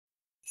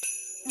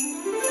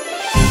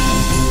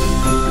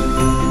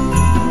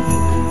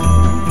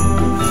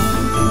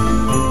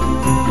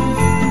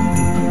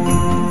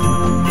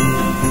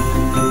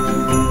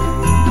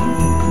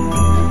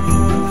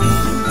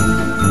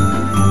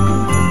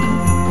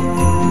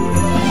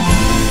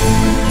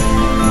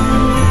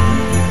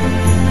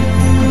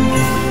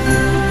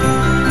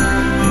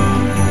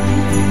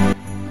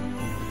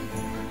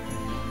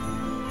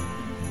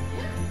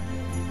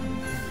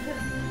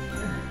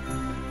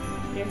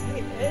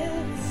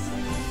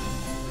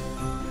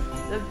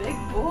The big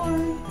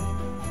boy.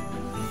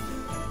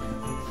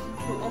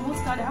 Who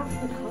almost got out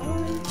of the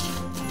car.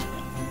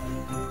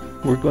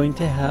 We're going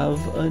to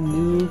have a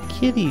new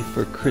kitty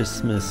for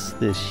Christmas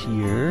this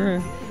year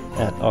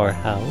at our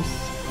house.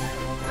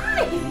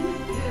 Hi! Look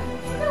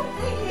how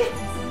big he is.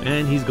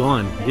 And he's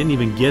gone. He didn't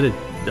even get it.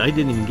 I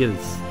didn't even get it.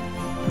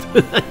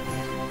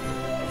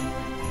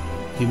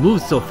 He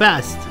moves so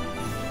fast.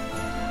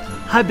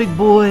 Hi, big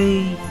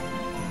boy.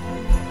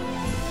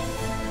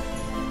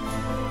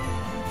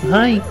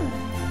 Hi.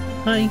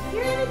 Hi.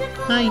 You're in the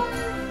car. Hi.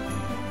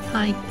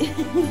 Hi.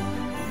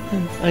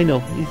 I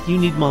know. You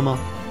need mama.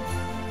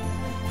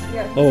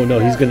 Yeah, Oh no,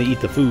 he's yeah. gonna eat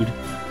the food. He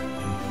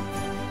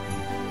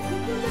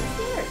goes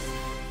upstairs.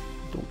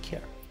 Don't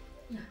care.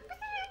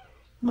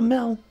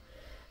 Mamel.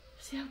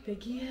 See how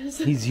big he is?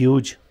 He's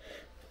huge.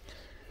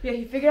 Yeah,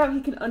 he figured out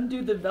he can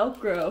undo the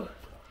Velcro.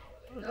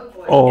 Oh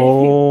boy. Oh.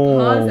 If he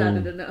paws at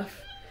it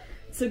enough.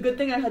 It's a good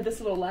thing I had this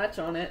little latch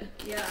on it.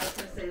 Yeah, I was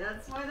gonna say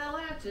that's why that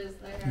latch is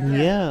there.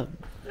 Yeah.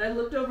 And I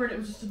looked over and it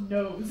was just a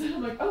nose.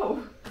 I'm like,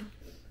 oh.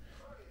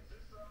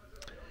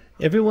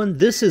 Everyone,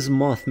 this is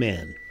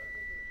Mothman.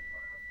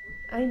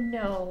 I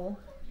know.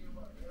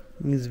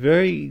 He's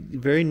very,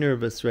 very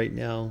nervous right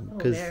now. Oh,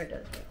 'Cause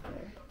Merida's right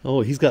there.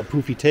 oh, he's got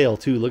poofy tail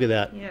too. Look at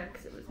that. Yeah,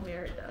 because it was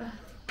Merida.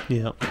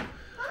 Yeah.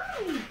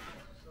 Hi!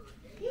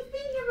 He's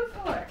been here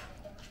before.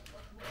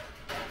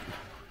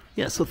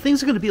 Yeah, so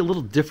things are going to be a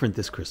little different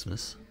this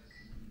Christmas.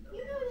 You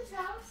know this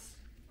house?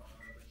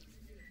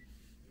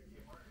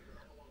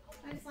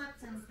 I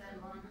slept since then,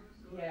 Mom.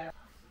 Yeah.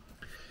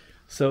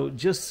 So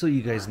just so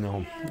you guys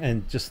know,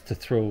 and just to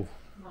throw,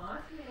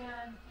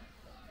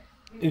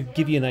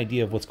 give you an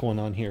idea of what's going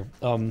on here.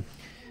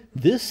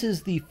 This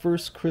is the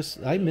first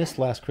Christmas. I missed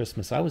last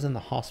Christmas. I was in the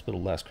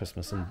hospital last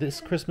Christmas, and this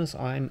Christmas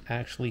I'm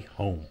actually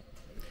home.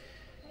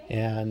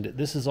 And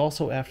this is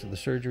also after the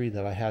surgery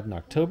that I had in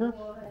October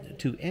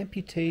to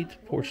amputate a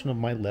portion of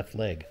my left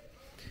leg.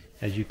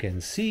 As you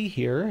can see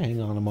here, hang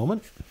on a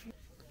moment.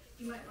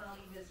 You might want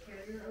to leave this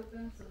carrier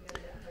open so we gotta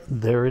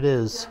get There it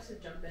is. To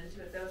jump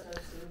into it, though, so I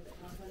was doing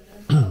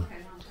it.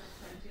 okay, Mom, that's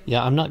fine too.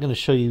 Yeah, I'm not going to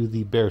show you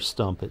the bare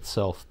stump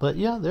itself, but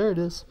yeah, there it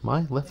is.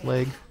 My left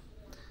leg.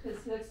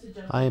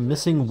 I am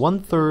missing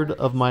 1/3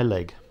 of my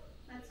leg.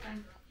 That's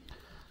fine.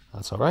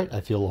 That's all right.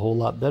 I feel a whole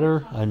lot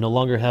better. I no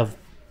longer have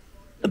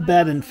a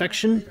bad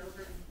infection.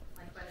 Over,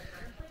 like by the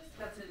fireplace.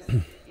 That's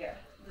his, yeah.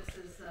 This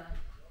is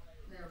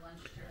their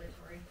lunch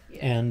territory.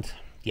 And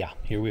yeah,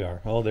 here we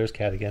are. Oh, there's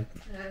Cat again.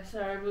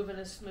 Sorry, moving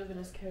his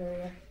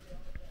carrier.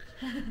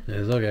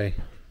 It's okay.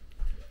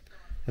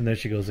 And there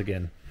she goes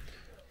again.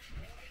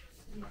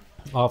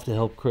 Off to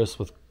help Chris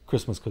with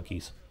Christmas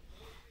cookies.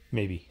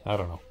 Maybe. I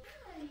don't know.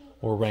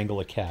 Or wrangle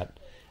a cat.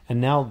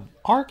 And now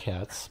our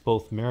cats,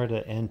 both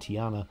Merida and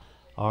Tiana,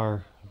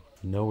 are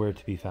nowhere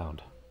to be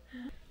found.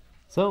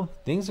 So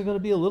things are going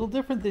to be a little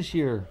different this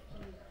year.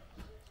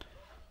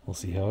 We'll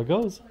see how it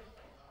goes.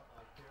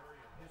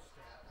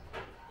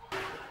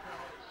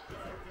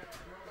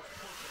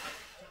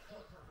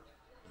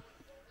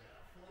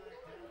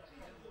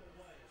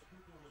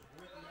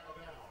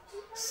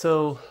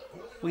 So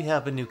we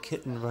have a new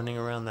kitten running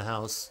around the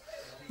house.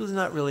 Who's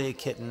not really a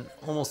kitten,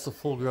 almost a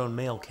full-grown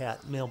male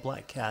cat, male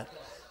black cat.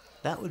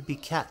 That would be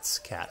Cat's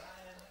cat,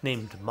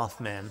 named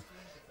Mothman.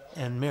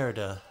 And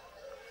Merida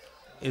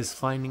is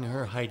finding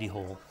her hidey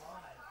hole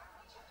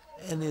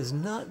and is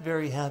not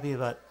very happy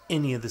about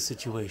any of the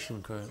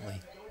situation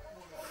currently.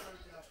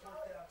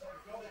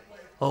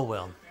 Oh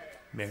well.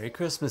 Merry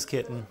Christmas,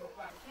 kitten.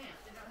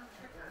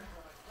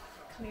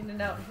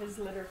 Cleaning out his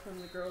litter from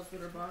the girl's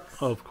litter box.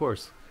 Oh, of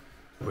course.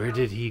 Where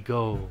did he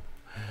go?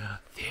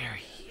 There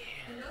he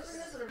is.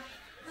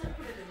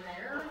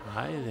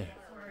 Hi there.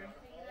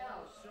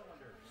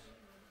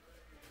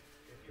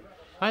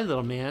 Hi,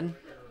 little man.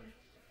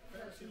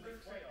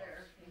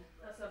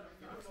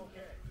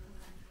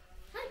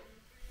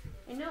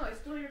 I know, I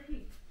stole your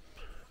pee.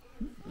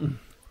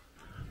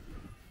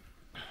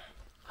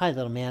 Hi,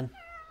 little man.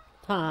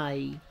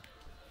 Hi.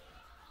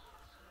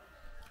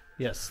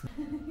 Yes.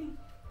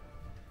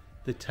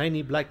 The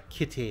tiny black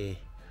kitty.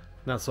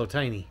 Not so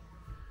tiny.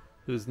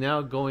 Who's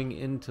now going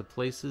into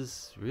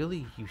places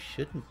really you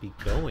shouldn't be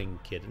going,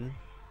 kitten.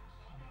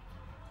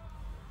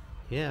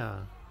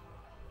 Yeah.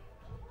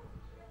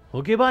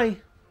 Okay, bye.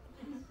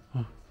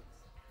 Where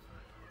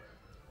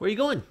are you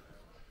going?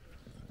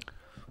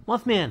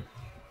 Mothman.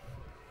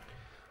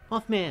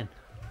 Mothman.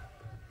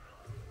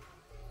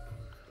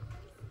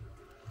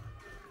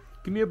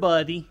 Come here,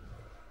 buddy.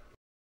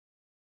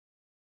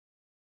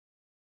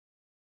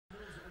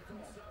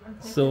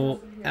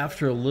 So,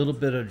 after a little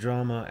bit of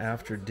drama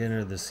after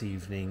dinner this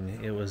evening,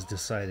 it was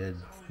decided,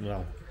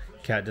 well,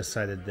 Kat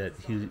decided that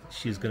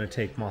she's going to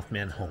take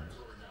Mothman home.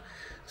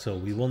 So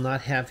we will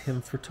not have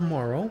him for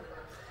tomorrow,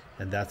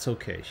 and that's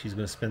okay. She's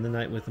going to spend the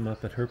night with him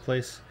up at her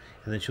place,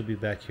 and then she'll be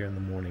back here in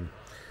the morning.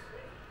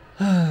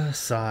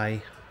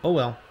 Sigh. Oh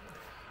well.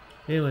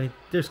 Anyway,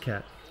 there's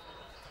Kat.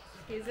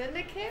 He's in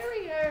the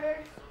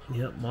carrier.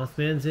 Yep,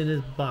 Mothman's in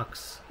his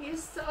box.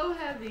 He's so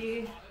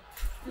heavy.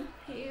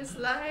 He's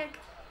like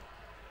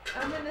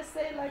I'm gonna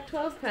say like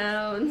 12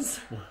 pounds.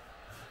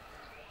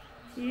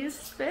 He's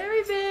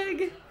very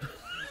big.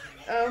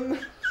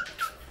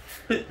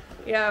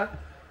 Yeah.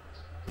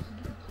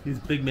 He's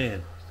a big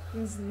man.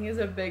 He's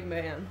a big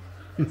man.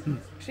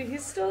 Actually,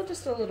 he's still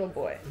just a little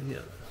boy. Yeah.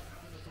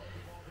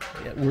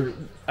 Yeah,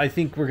 I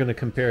think we're gonna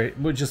compare it.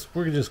 We're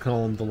gonna just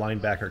call him the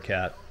linebacker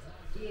cat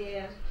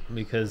Yeah.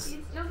 because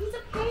He's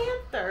a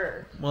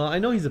panther. well, I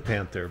know he's a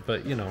panther,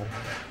 but you know,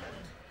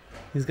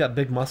 he's got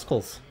big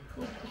muscles,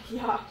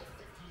 Yeah.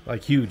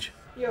 like huge.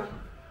 Yeah.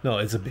 No,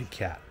 it's a big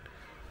cat.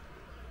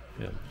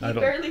 Yeah, He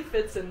barely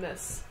fits in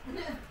this.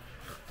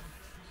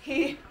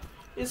 He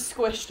is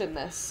squished in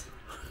this.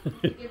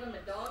 Give him a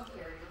dog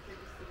carrier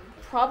pretty soon.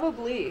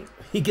 Probably.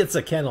 He gets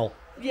a kennel.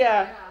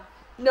 Yeah. Yeah.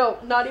 No,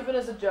 not even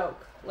as a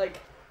joke.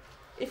 Like,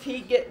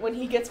 when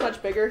he gets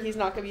much bigger, he's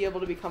not gonna be able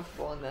to be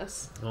comfortable in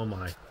this. Oh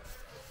my.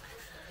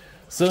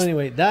 So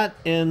anyway, that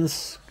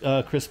ends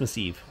Christmas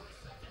Eve.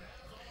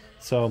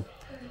 So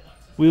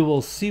we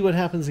will see what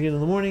happens again in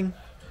the morning.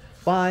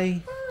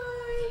 Bye.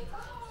 Bye.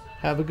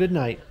 Have a good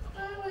night.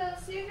 I will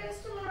see you guys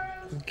tomorrow.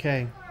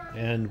 Okay.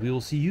 And we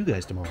will see you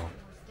guys tomorrow.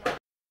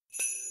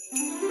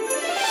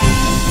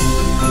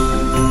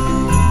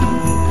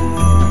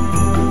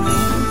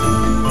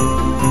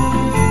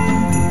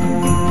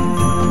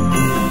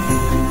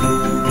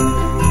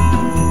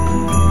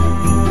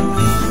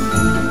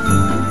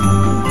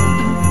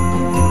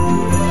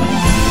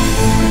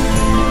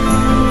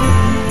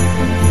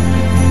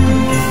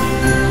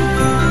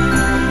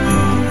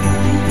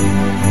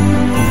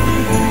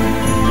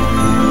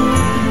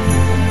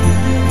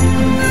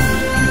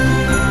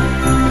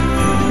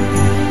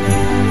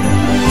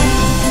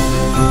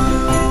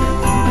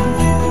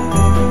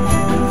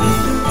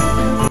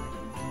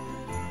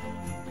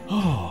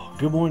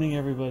 Good morning,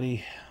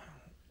 everybody.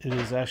 It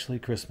is actually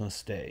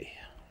Christmas Day,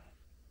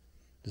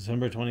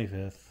 December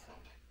 25th,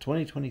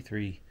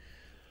 2023.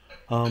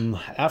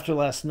 After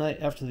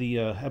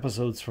the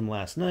episodes from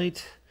last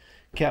night,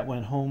 Kat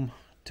went home,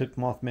 took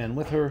Mothman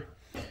with her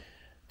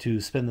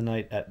to spend the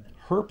night at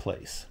her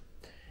place,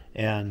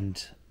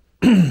 and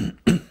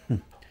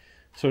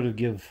sort of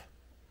give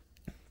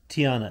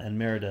Tiana and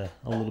Merida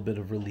a little bit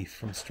of relief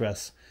from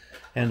stress,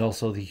 and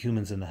also the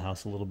humans in the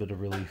house a little bit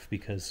of relief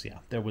because, yeah,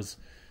 there was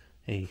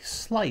a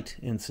slight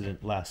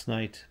incident last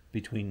night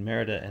between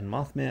Merida and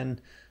Mothman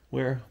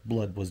where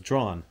blood was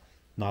drawn.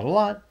 Not a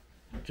lot,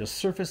 just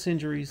surface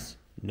injuries,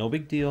 no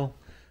big deal,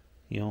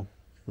 you know,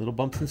 little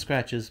bumps and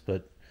scratches,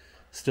 but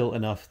still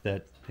enough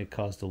that it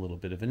caused a little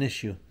bit of an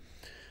issue.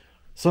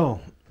 So,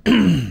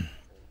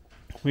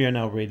 we are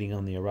now waiting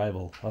on the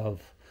arrival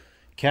of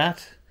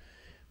Kat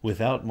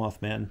without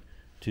Mothman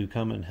to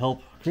come and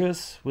help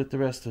Chris with the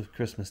rest of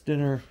Christmas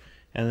dinner.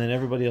 And then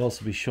everybody else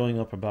will be showing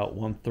up about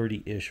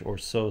 1:30-ish or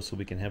so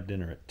we can have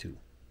dinner at 2.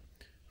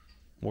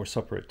 Or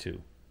supper at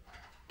 2.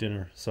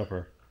 Dinner,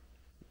 supper.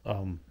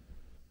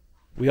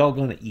 We all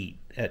gonna eat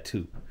at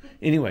 2.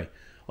 Anyway,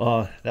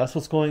 that's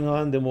what's going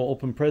on. Then we'll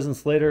open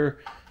presents later.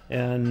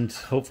 And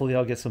hopefully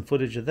I'll get some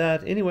footage of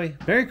that. Anyway,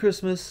 Merry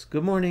Christmas,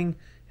 good morning,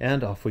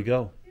 and off we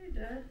go. Here,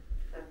 Dad.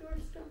 Have your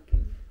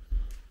stocking.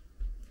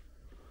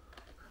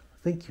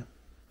 Thank you.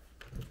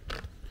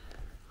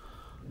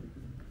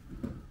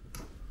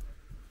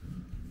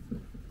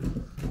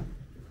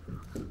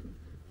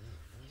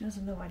 He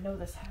doesn't know I know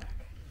this hack.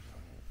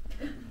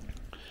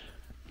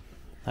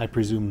 I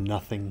presume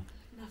nothing.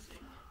 Nothing.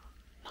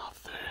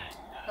 Nothing.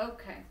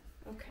 Okay.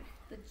 Okay.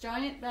 The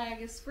giant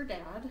bag is for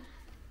Dad.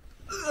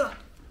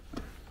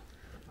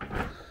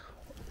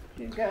 Here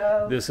you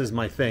go. This is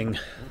my thing.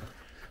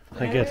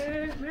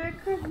 Merry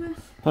Christmas.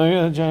 I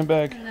got a giant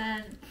bag. And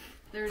then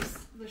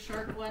there's the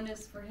shark one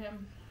is for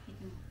him. He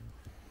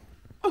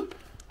can...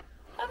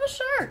 I'm a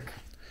shark.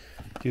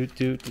 Do.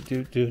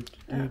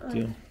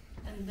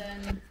 And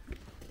then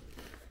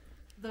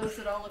those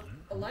that all look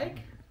alike,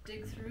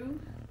 dig through.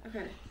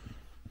 Okay.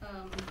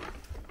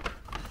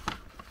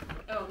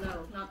 Oh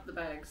no, not the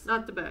bags.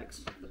 Not the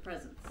bags. The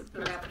presents. The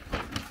presents. wrap.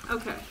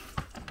 Okay.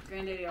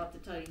 Granddaddy will have to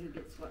tell you who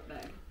gets what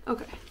bag.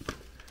 Okay.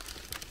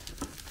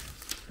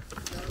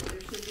 So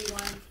there should be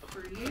one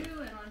for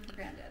you and one for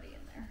Granddaddy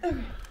in there.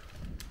 Okay.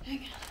 Hang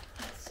on.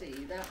 Let's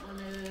see, that one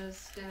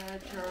is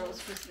Dad,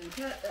 Charles, Kristen, and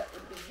Kat. That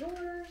would be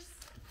yours.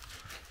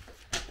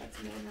 That's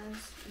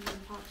Nana's and then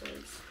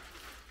Papa's.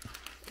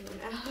 And then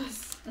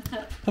Alice.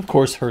 Of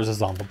course, hers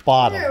is on the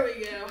bottom. There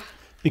we go.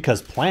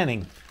 Because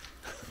planning.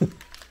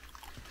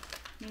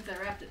 Means I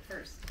wrapped it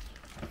first.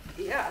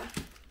 Yeah.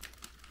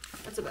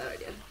 That's a bad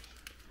idea.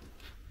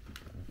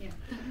 Yeah.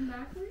 Put them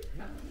back where you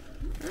found them.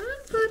 I'm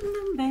putting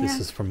them back. This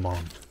is from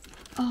Mom.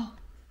 Oh.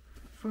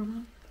 For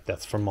Mom?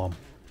 That's from Mom.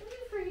 Maybe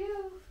for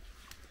you.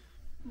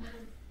 What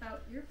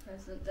about your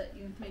present that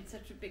you made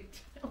such a big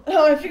deal?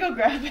 Oh, I have to go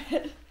grab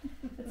it.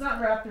 It's not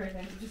wrapped or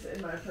anything. It's just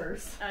in my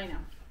purse. I know.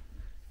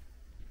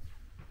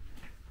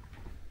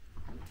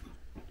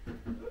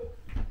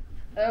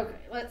 Okay,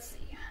 let's see.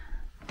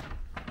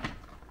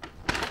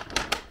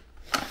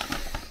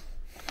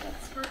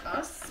 That's for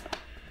us.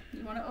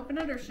 You want to open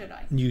it or should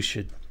I? You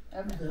should.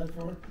 Okay.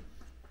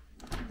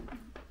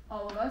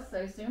 All of us, I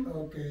assume.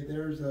 Okay,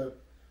 there's a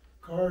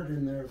card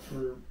in there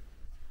for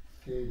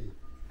Katie.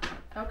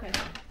 Okay.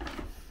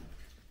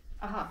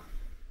 Aha.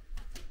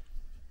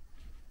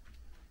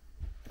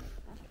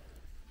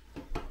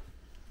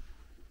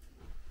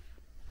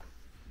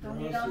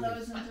 Don't eat on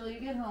those until you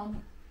get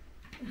home.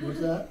 What's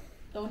that?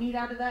 Don't eat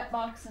out of that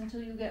box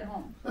until you get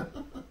home.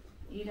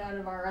 Eat out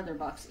of our other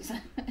boxes.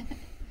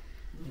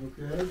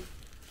 Okay.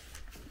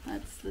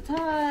 That's the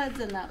Todd's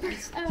and that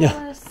one's Alice.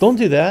 Yeah, don't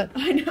do that.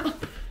 I know.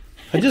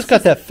 I just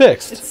got that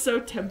fixed. It's so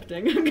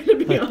tempting. I'm gonna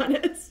be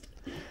honest.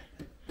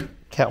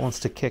 Cat wants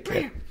to kick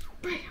it.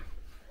 Bam,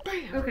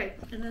 bam. Okay,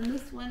 and then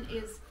this one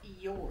is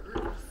yours.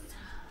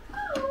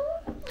 Oh,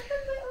 look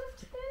at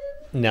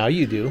my Now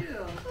you do.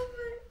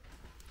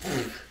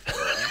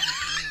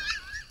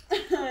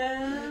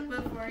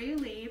 Before you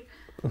leave.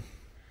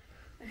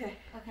 Okay.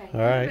 Okay. All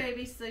right.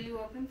 Baby, so you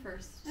open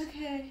first.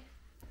 Okay.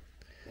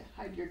 Yeah,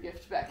 hide your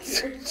gift back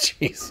here.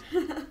 Jeez.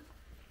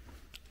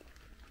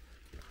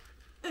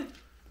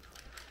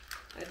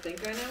 I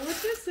think I know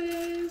what this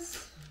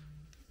is.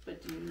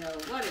 But do you know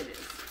what it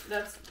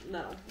is?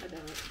 No, I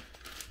don't.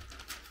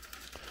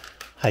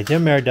 Hi there,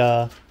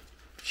 Merda.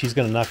 She's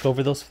gonna knock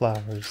over those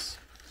flowers.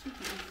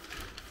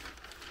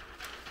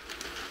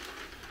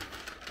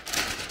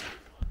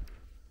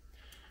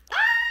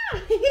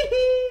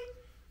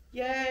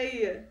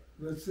 Yay!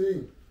 Let's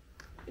see.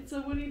 It's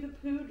a Winnie the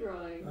Pooh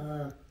drawing.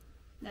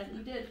 That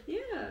you did.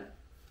 Yeah.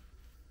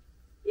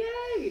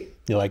 Yay!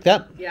 You like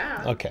that?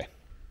 Yeah. Okay.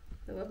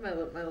 I love my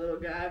little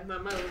guy, my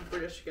little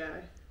British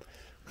guy.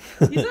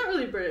 He's not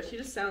really British. He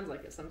just sounds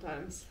like it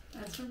sometimes.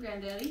 That's from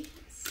Granddaddy.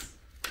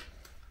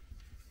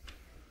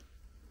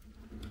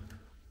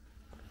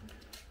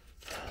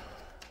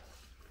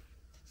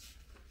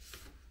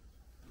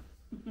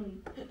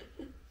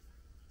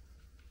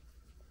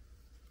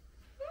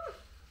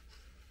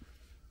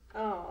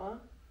 Aw.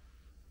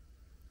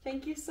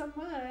 Thank you so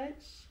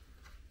much.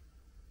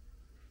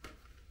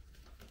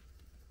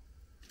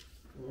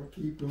 Or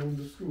keep going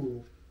to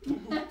school.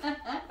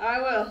 I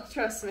will,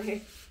 trust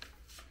me.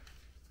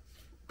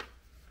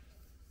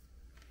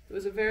 It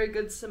was a very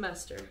good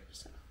semester,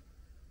 so.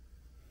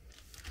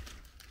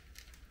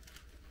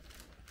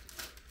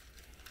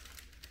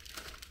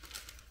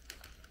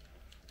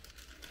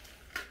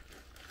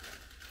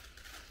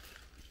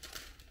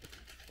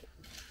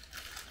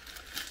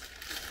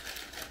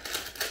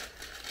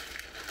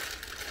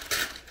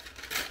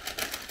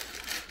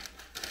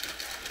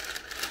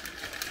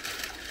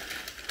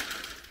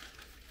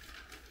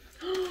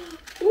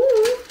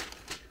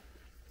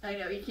 I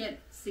know, you can't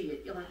see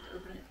it. You'll have to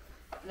open it.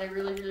 And I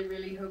really, really,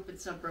 really hope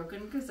it's not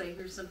broken because I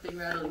hear something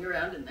rattling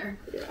around in there.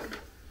 Yeah.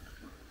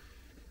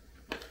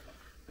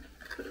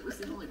 But it was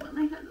the only one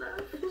I had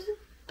left.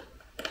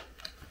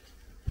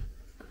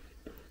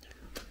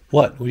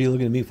 What? What are you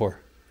looking at me for?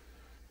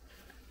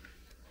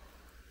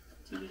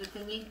 Do you need a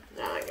thingy?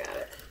 No, I got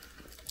it.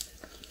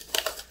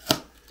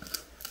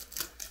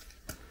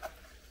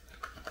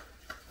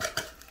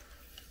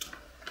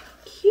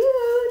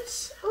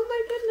 Cute! Oh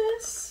my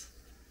goodness.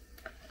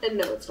 And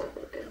no, it's not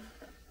broken.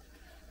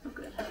 Oh,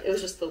 good. It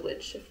was just the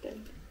lid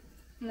shifting.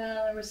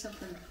 No, there was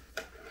something.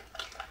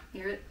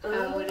 Hear it?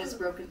 Oh, it is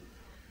broken.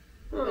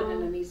 But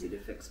in an easy to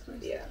fix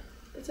place. Yeah,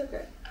 it's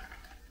okay.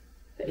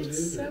 But What it's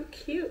is so it?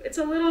 cute. It's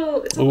a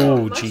little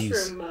Oh, mushroom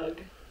jeez. mug.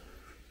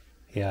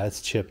 Yeah,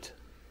 it's chipped.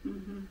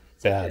 Mm-hmm.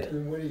 Bad.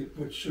 And what do you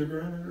put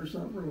sugar in it or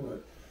something or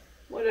what?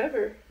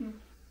 Whatever.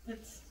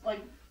 It's like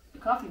a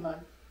coffee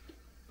mug,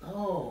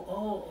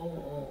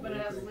 Oh. but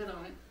it has a Okay. lid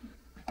on it.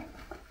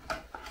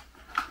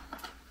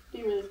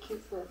 Be really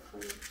cute for a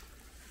friend.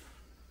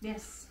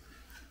 Yes.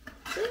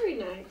 Very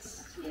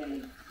nice.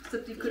 Yay.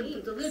 Except you couldn't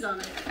put the lid on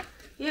it.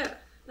 Yeah,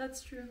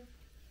 that's true.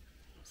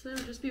 So it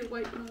would just be a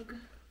white mug.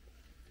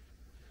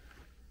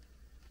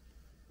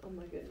 Oh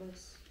my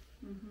goodness.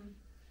 Mm-hmm.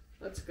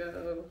 Let's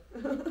go.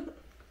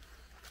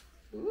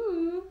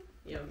 Ooh,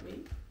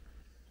 yummy.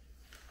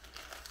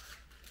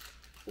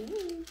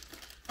 Ooh.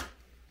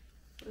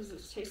 Does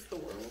this taste the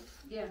world?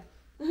 Yeah.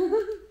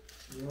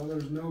 Well,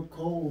 there's no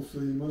coal, so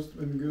you must have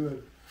been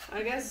good.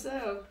 I guess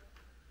so.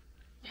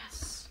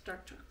 Yes,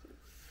 dark chocolate.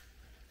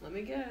 Let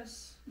me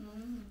guess.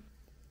 Mm.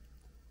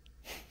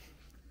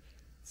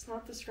 It's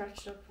not the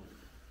scratched up one.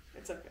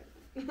 It's okay.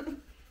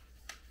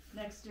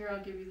 Next year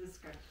I'll give you the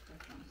scratch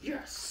stuff one.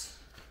 Yes.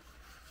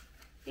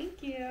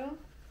 Thank you.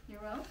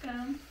 You're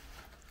welcome.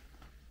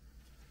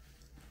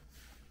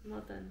 I'm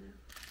not done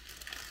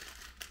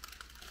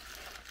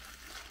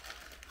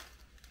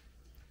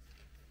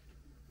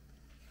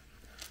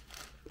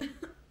now.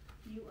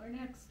 You are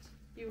next.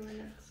 You are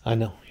next. I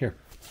know. Here.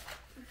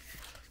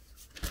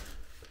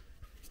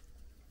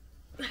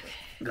 Okay.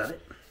 Got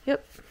it?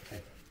 Yep.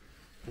 Okay.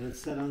 And it's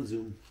set on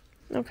Zoom.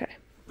 Okay.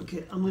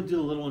 Okay, I'm gonna do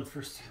the little one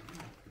first.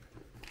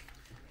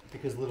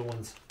 Because little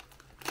ones.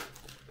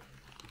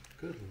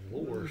 Good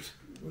lord.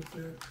 What's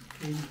that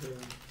came from?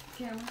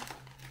 Camera.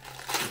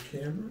 The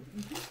camera?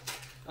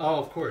 Oh,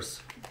 of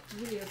course.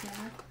 Video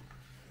camera.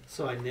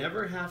 So I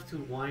never have to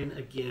whine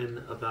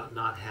again about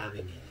not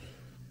having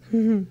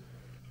any.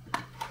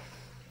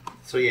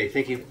 So yeah,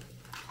 thank you.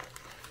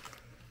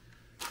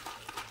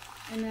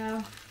 And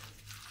now,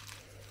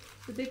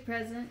 the big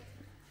present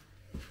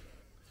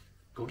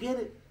Go get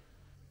it.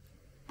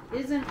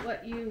 isn't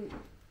what you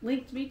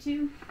linked me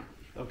to,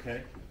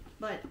 Okay.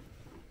 but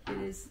it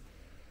is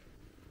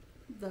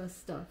the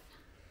stuff.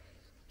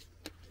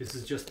 This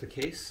is just the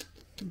case.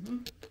 Mm-hmm.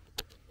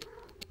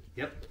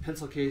 Yep,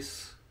 pencil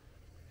case,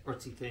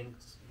 artsy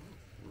things.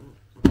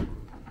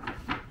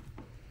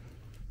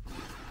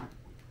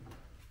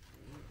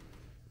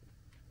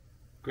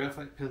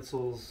 Graphite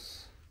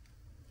pencils,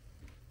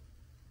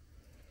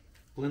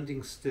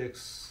 blending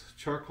sticks,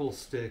 charcoal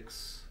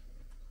sticks,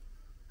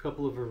 a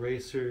couple of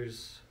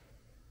erasers,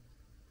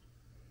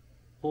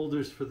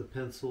 holders for the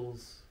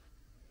pencils.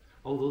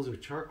 Oh, those are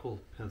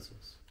charcoal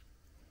pencils.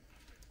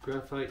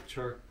 Graphite,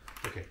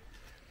 okay.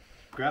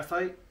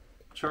 Graphite,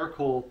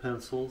 charcoal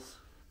pencils,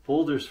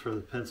 holders for the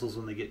pencils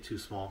when they get too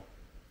small.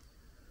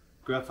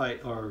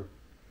 Graphite or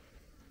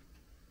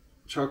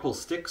charcoal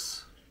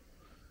sticks,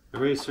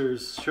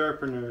 erasers,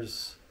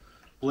 sharpeners,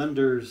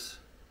 blenders,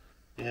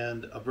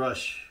 and a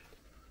brush.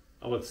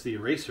 Oh, it's the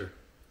eraser.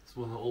 It's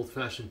one of the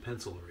old-fashioned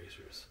pencil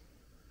erasers.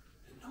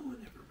 And no one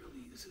ever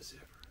really uses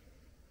ever.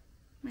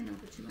 I know,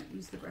 but you might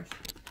use the brush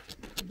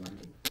for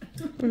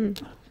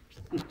blending.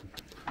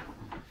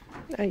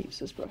 I use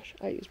this brush.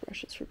 I use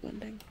brushes for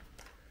blending.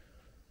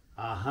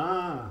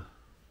 Aha!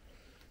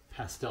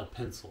 Pastel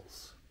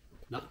pencils.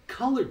 Not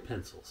colored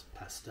pencils,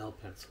 pastel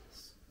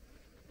pencils.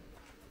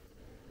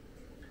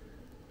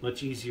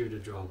 Much easier to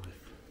draw with.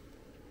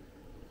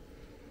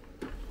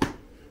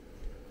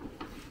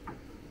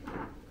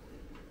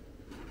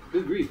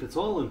 Good grief, it's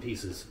all in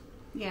pieces.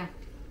 Yeah.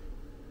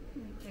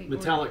 Okay,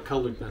 Metallic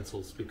colored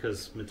pencils,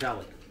 because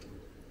metallic.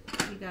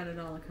 You got it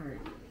all a card.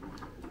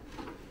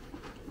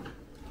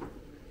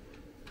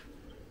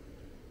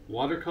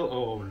 Watercolor,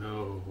 oh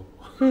no.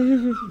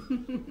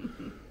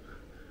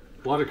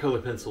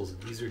 Watercolor pencils,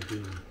 these are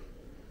doomed.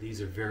 These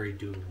are very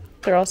doomed.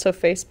 They're also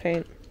face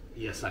paint.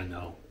 Yes, I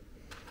know.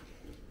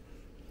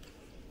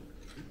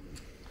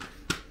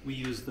 We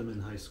used them in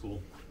high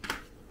school.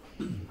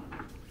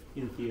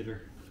 In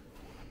theater.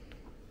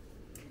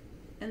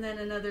 And then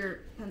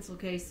another pencil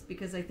case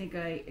because I think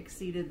I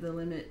exceeded the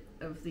limit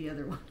of the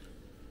other one.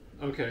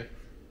 Okay.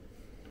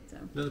 So,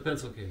 Another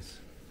pencil case.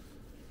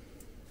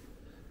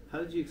 How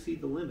did you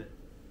exceed the limit?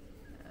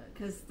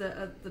 because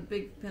the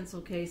big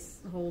pencil case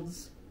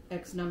holds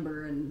X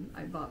number, and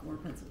I bought more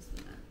pencils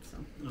than that. So,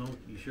 Oh,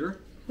 you sure?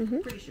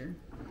 pretty sure.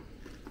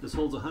 This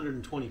holds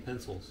 120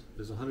 pencils.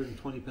 There's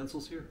 120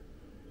 pencils here?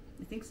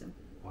 I think so.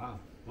 Wow.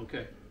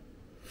 Okay.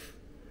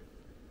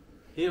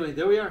 Anyway,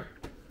 there we are.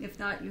 If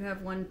not, you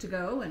have one to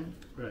go and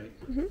Right.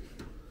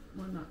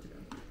 one not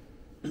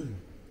to go.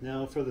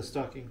 Now for the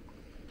stocking.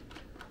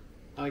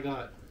 I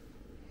got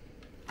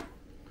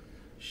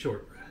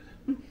shortbread.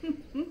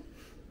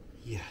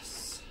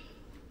 Yes.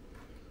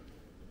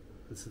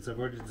 And since I've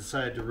already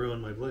decided to ruin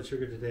my blood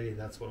sugar today,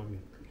 that's what I'm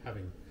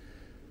having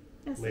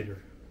Yes. later.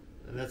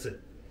 And that's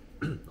it.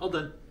 All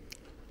done.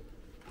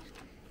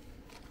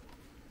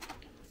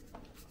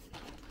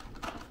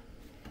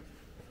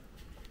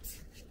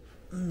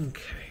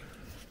 Okay.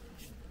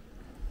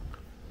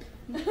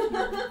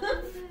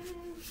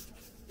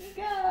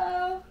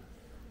 Go.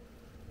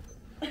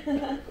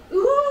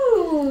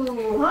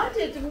 Ooh,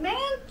 haunted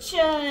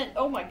mansion.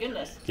 Oh my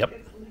goodness. Yep.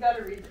 You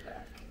gotta read the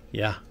back.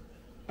 Yeah.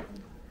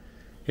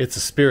 It's a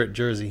spirit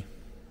jersey.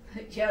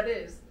 Yeah, it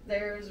is.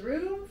 There's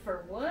room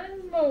for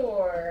one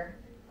more.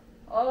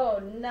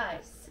 Oh,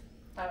 nice.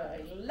 I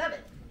love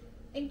it.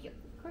 Thank you.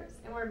 Of course.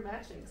 And we're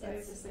matching because I have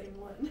Yes. the same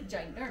one.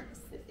 Ginormous.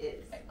 It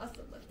is. I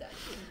also love that.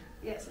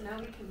 Yeah, so now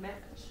we can match.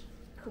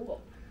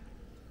 Cool.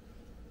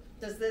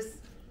 Does this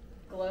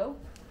glow?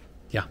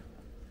 Yeah.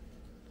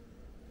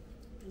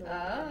 No,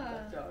 Ah.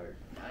 that jar.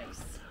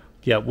 Nice.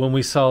 Yeah, when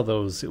we saw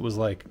those, it was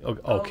like,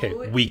 okay,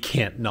 Oh, we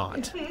can't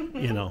not,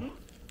 you know.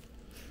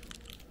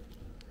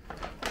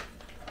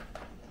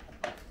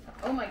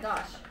 Oh my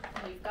gosh.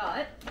 We've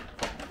got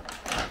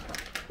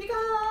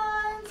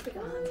pecans,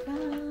 pecans,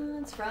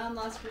 pecans from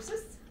Las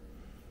Cruces.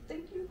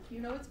 Thank you. You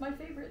know it's my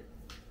favorite.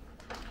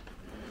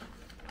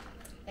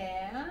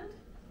 And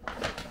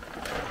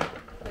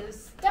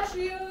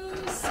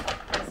pistachios.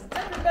 This is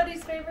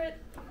everybody's favorite.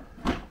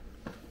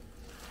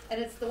 And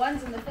it's the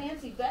ones in the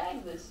fancy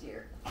bag this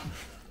year.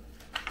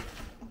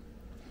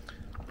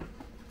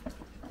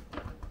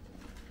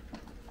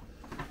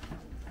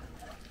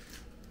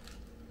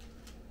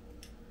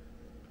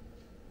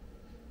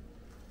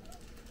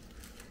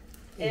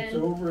 It's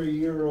And- over a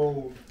year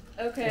old,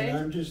 and Okay.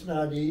 I'm just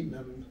not eating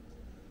them.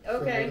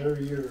 Okay. So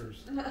they're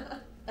yours.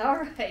 All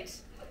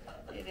right.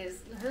 It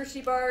is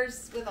Hershey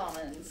bars with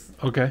almonds.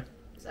 Okay.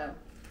 So,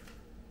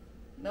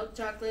 milk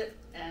chocolate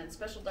and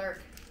special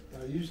dark.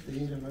 I used to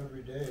eat them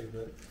every day,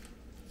 but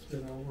it's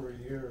been over a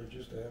year. I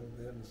just haven't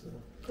been. So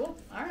Cool.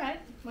 All right.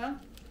 Well,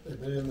 they've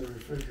been in the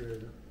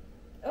refrigerator.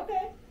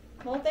 okay.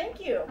 Well, thank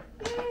you.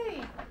 Yay.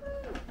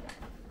 Woo.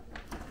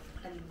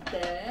 And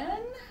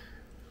then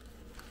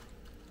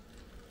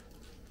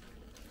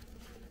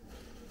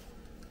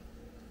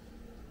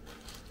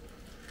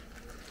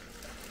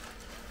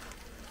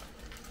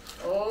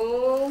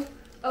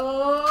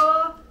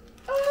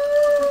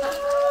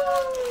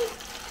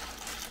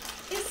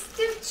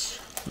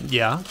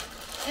Yeah.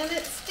 And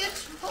it's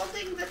Stitch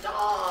holding the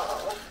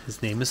doll.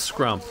 His name is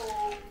Scrump.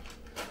 Oh,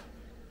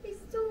 he's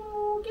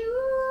so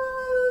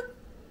cute.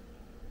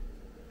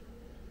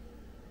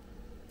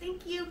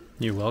 Thank you.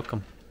 You're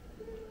welcome.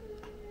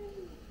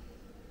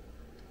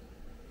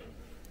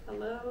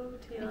 Hello,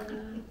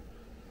 Tiana.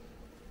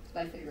 It's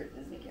my favorite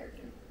Disney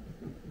character.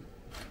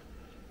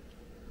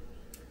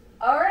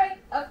 All right,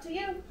 up to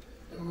you.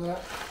 Well,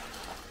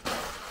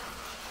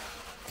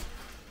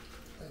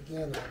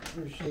 again, I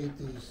appreciate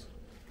these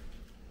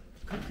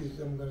cookies.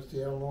 I'm going to see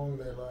how long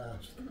they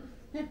last.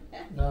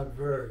 Not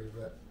very,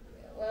 but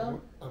Well,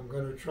 I'm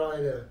going to try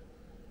to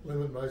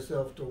limit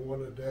myself to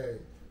one a day.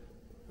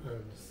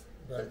 but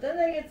But then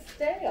they get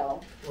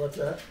stale. what's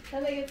that?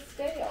 Then they get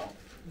stale.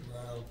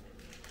 Well,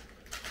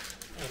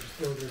 I'm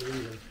still going to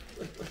eat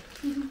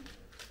them.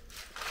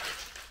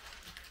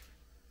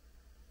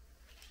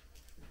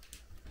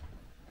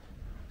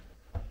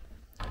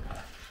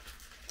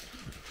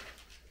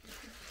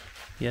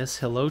 Yes,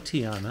 hello,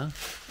 Tiana.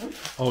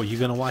 Oh, you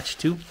gonna watch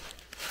too?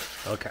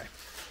 Okay.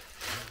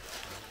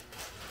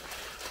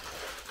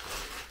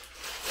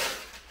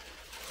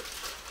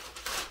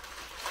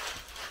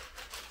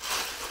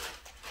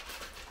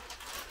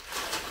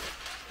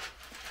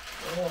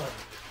 Oh,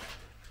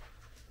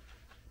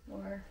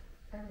 Or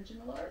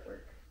original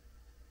artwork.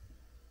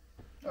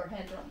 Or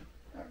hand-drawn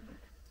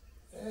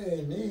artwork.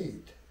 hey,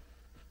 neat.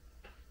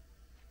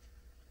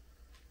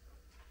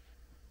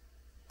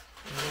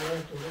 I'll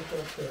have to look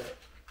up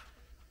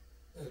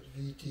that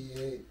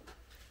VT8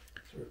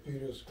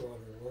 torpedo squadron,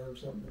 learn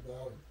something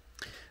about them.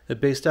 They're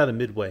based out of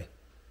Midway.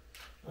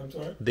 I'm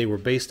sorry? They were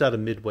based out of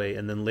Midway,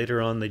 and then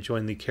later on they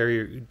joined a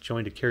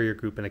carrier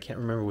group, and I can't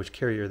remember which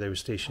carrier they were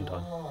stationed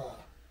on. Ah,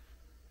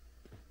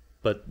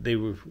 But they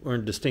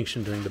earned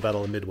distinction during the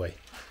Battle of Midway.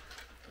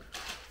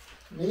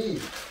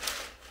 neat.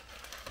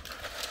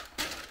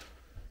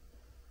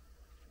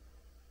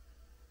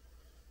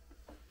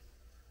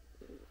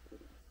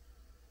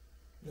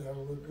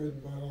 That'll look good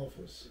in my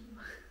office.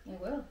 It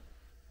will.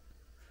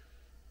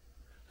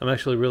 I'm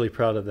actually really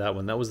proud of that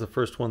one. That was the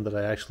first one that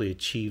I actually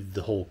achieved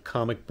the whole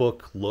comic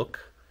book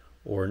look,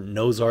 or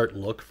nose art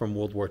look from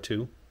World War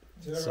II.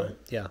 Is that So right?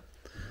 yeah,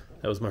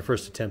 that was my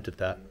first attempt at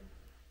that.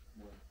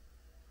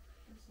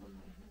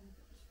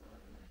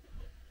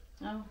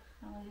 Oh,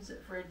 I'll use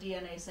it for a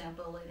DNA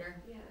sample later.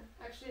 Yeah,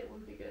 actually, it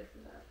wouldn't be good for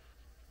that.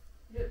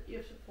 You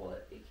have to pull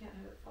it. You can't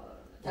have it fall out on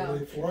Oh. Were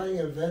they flying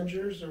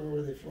Avengers or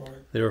were they flying?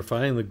 They were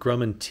flying the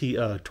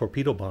Grumman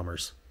torpedo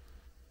bombers.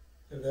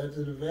 And that's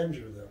an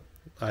Avenger, though.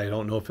 I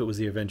don't know if it was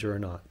the Avenger or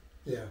not.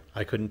 Yeah.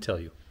 I couldn't tell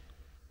you.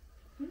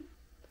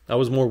 I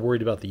was more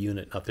worried about the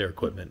unit, not their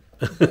equipment.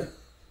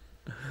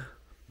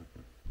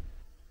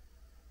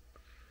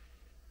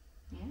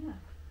 Yeah.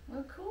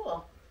 Well,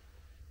 cool.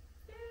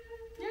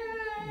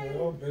 Yay!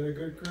 Well, been a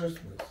good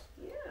Christmas.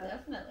 Yeah.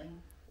 Definitely.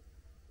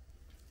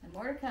 And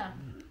more to come.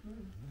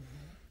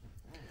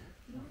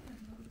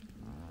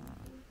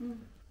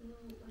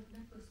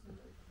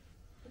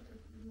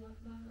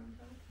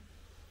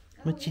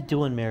 What you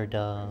doing,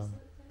 Merida?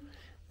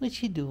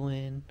 What you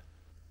doing?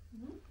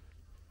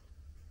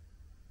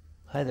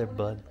 Hi there,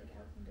 bud.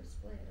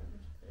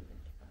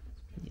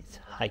 Yes.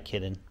 Hi,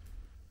 kitten.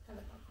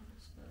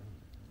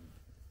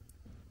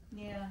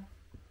 Yeah.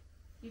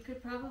 You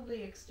could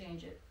probably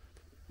exchange it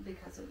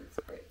because of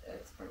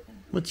it's broken.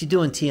 What you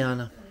doing,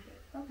 Tiana?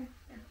 Okay.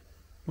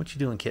 What you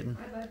doing, kitten?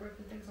 I buy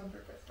broken things on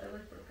purpose. I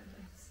like broken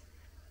things.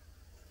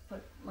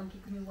 But Monkey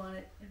Canoe want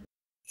it.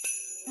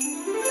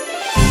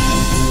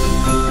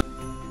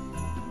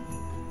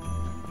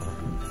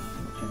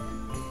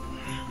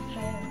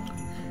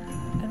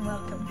 And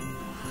welcome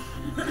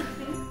to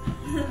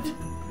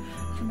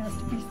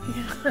Masterpiece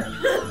Theater.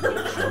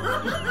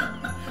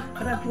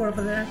 But I have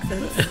horrible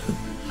accents.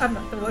 I'm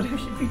not the one who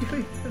should be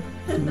doing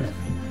them.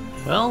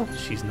 Well,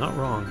 she's not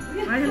wrong.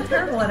 I am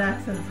terrible at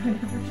accents. I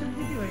never should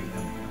be doing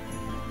them.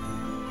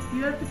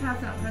 You have to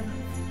pass out presents.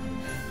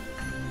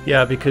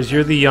 Yeah, because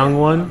you're the young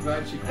one.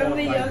 Glad she I'm the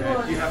qualified young that.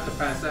 one. You have to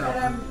pass And out.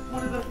 I'm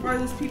one of the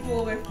farthest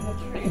people away from the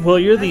train. Well,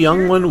 you're the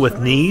young one with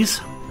knees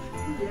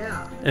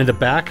Yeah. and a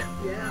back.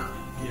 Yeah.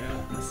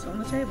 Yeah. It's on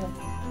the table.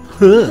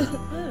 Huh.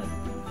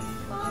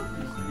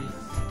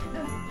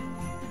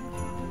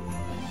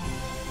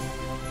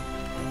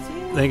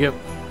 Thank you.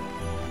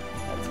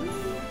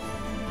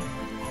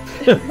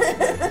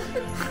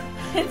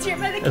 It's your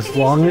medication. As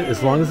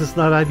long as it's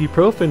not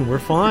ibuprofen, we're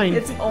fine.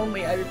 It's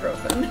only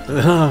ibuprofen.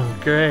 Oh,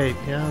 great.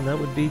 Yeah, that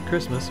would be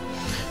Christmas.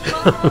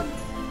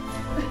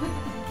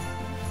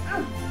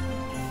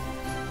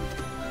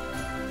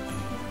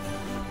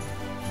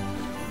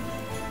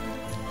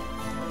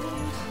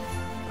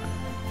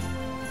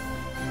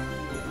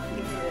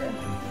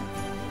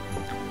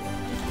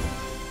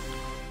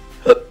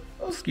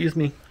 Excuse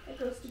me. It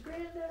goes to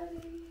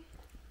Granddaddy.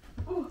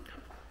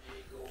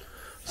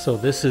 So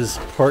this is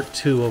part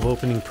 2 of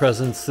opening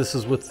presents. This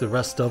is with the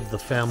rest of the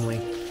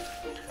family.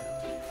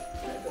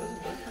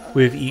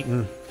 We've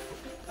eaten.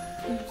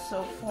 I'm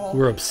so full.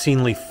 We're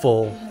obscenely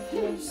full.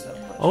 I'm so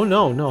full. Oh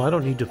no, I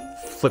don't need to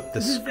flip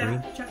the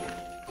screen. Check.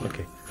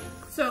 Okay.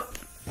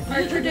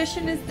 Our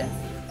tradition is this.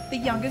 The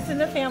youngest in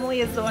the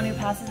family is the one who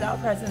passes out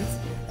presents,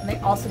 and they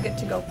also get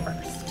to go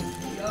first.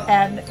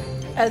 And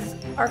as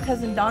our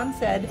cousin Dawn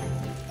said,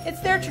 it's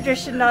their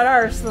tradition, not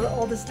ours, so the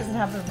oldest doesn't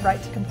have the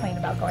right to complain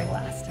about going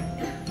last.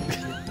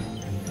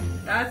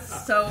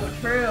 That's so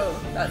true.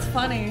 That's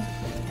funny.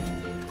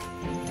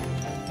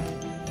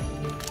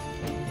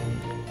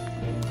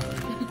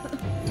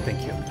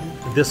 Thank you.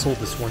 This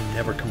oldest one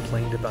never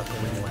complained about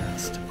going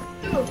last.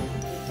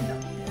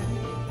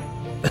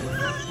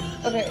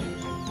 Okay.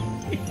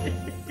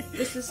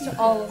 This is to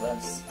all of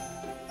us.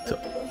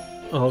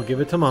 I'll give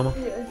it to Mama.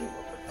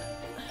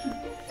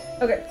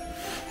 Okay.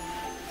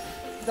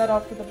 Is that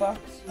all for the box?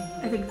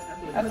 I think so.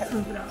 Let's Okay.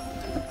 move it on.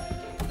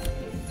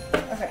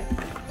 Okay.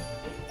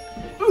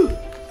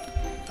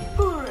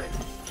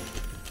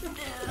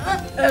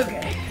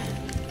 Okay.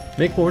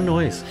 Make more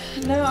noise.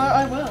 No,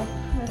 I will.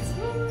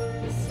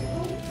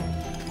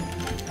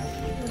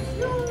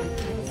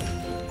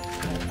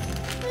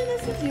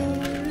 This is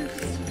yours.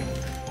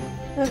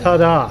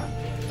 Ta-da!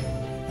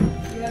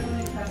 You guys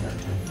want to pass up?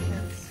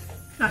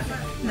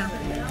 Not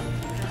yet.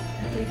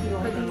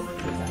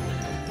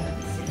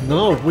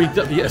 No.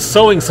 No,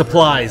 sewing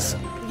supplies.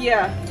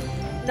 Yeah.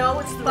 No,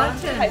 it's the wrong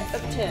Buttons. type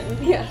of tin.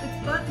 Yeah.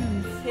 It's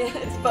buttons. Yeah,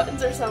 it's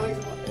buttons or sewing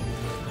supplies.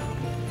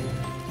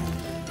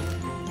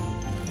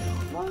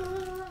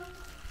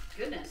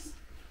 Goodness.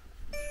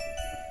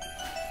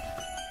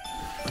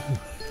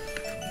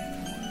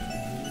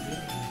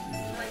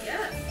 I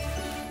guess.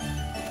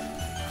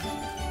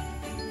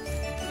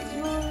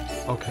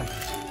 Okay.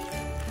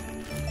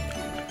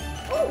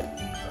 Oh!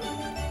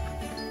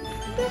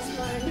 That's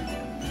mine.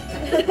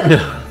 Every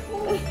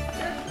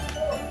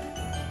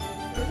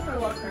time I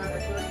walk around, I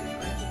feel like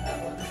that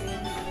one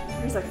scene.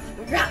 He's like,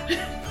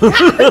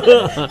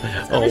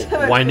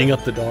 Oh, winding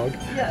up the dog.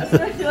 yeah, that's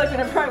what I feel like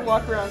whenever I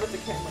walk around with the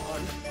camera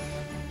on.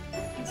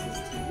 This is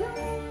too young.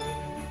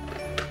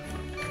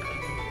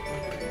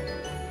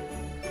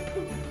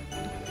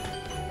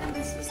 And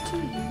this is too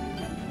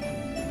young.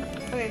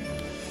 Okay,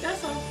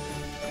 that's all.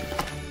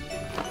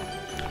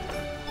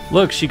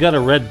 Look, she got a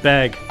red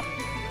bag.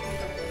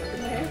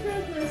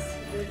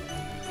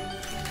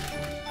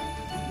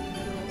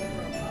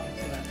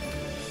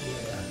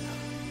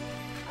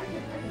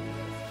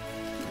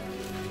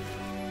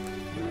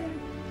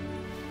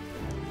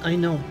 I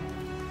know.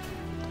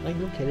 I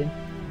know, kidding.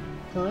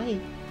 Hi.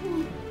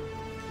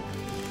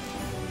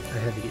 I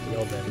had to get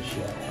yelled at as she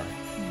walked by.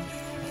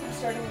 I'm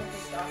starting with the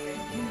stocking.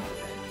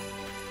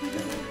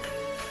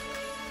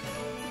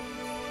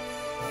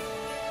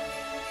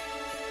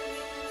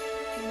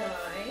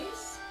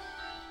 Nice.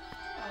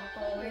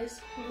 I'll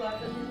always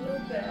love a new little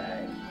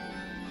bag.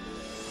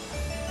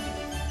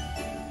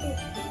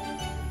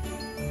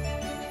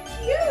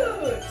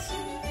 Cute!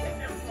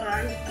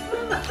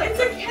 It's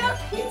a cat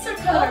pizza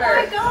cutter! Oh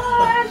my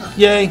gosh!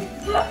 Yay!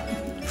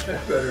 That's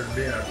better than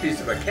being a piece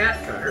of a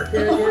cat cutter.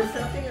 There's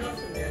something else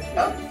in there.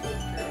 Oh.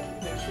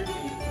 That should be.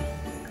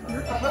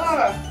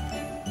 Aha!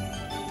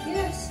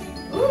 Yes!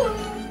 Ooh!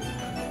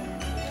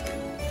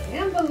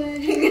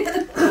 Gambling!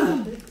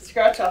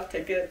 Scratch off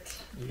ticket.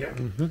 Yep.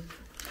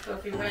 So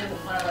if you win,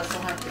 one of us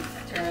will have to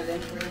turn it in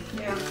for you.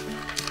 Yeah.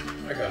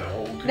 I got a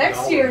whole $2.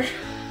 Next year.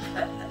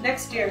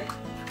 Next year.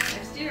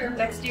 Next year.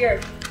 Next year.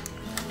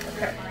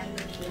 Okay.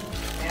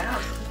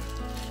 Yeah.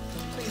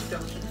 Please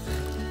don't.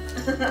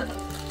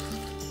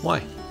 Why?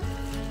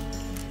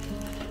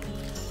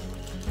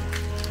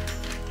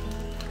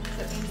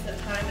 That means that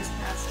time is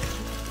passing.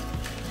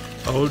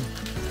 Oh,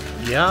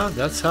 yeah,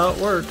 that's how it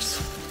works.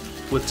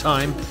 With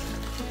time.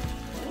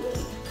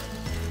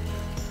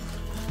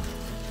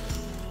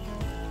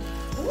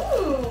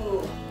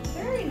 Ooh,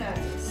 very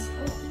nice.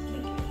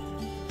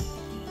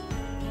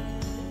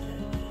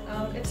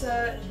 Oh, thank you. It's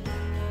a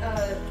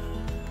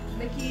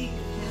Mickey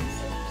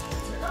Hansen.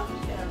 Oh,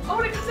 yeah. Oh,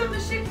 and it comes out in the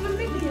shape of a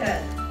Mickey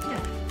head. Yeah.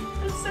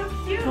 That's so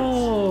cute.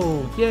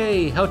 Oh,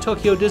 yay! How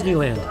Tokyo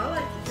Disneyland. I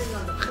like the thing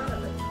on the front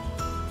of it.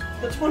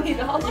 The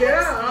 $20.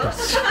 Yeah.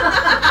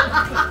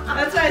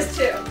 That's nice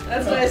too.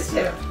 That's nice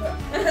too.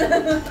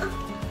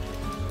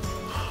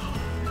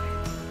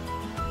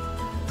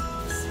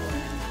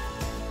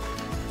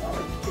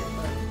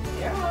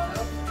 Yeah.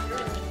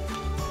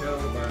 Go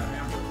buy a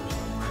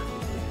hamburger somewhere.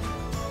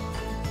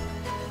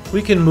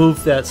 We can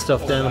move that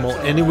stuffed Oh, animal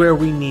that's all anywhere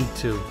we need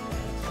to. All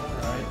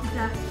right. Is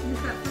that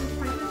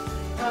French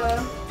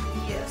fries?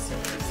 Yes.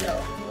 So,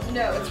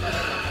 no, it's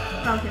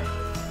not. Okay.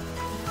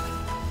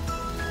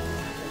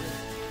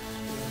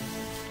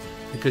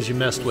 Because you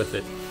messed with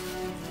it.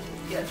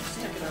 Yeah, just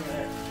stick it over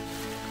there.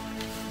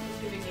 He's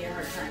giving me a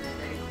hard time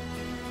today.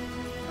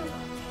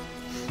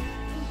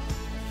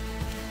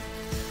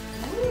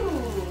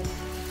 Ooh.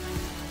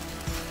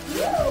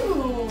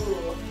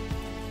 Ooh.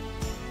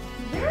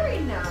 Very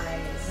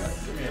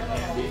nice. Come here,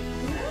 Andy.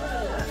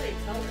 Yeah.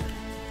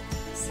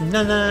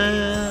 Na na.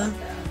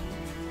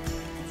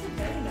 It's a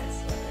very nice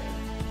sweater.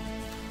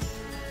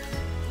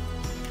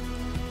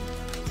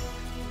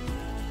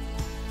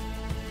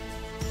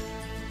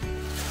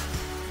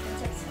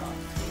 It's like soft.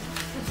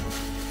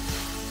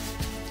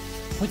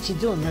 What you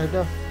doing,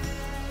 Merda?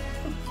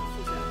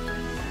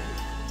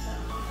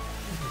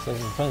 So I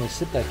can finally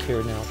sit back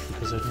here now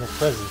because there's no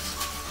presents.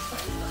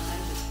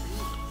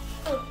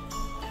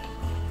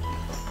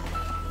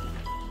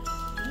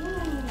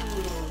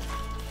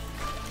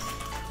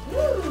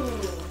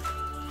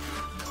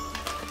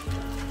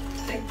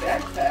 Big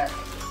backpack.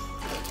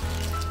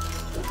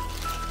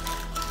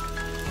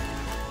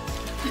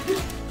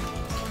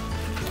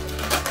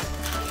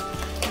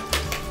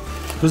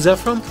 Who's that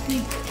from?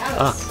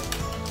 Alice.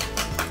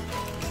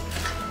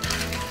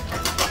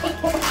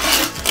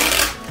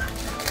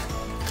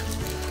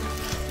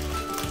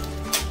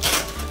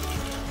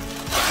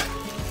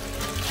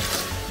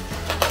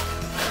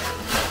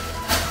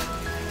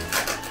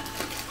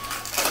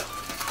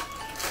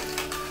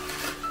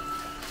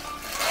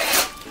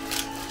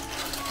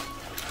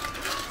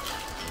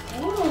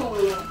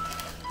 Ooh.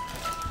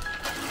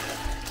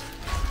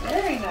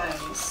 Very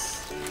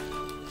nice.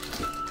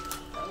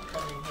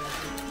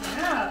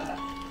 Yeah.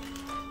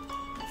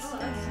 Oh,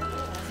 that's cool.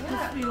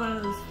 Supposed to be one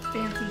of those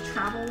fancy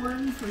travel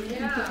ones where you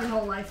can put your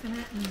whole life in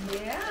it and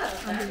Yeah.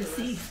 under the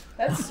sea.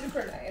 That's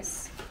super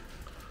nice.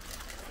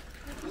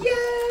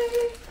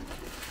 Yay!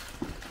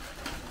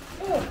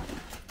 Oh.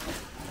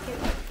 Get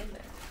that in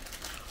there.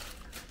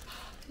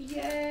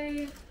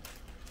 Yay!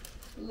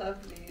 Love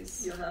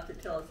these. You'll have to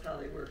tell us how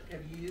they work.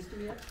 Have you used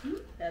them yet?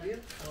 Have you?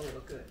 Oh,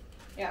 well, good.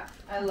 Yeah,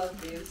 I love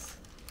these.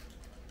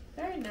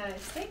 Very nice.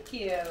 Thank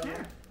you.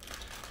 There.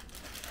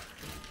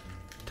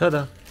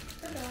 Ta-da.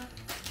 Ta-da.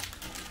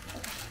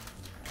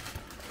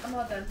 I'm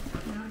all done.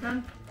 You all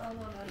done? I'm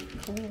all done.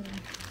 Cool.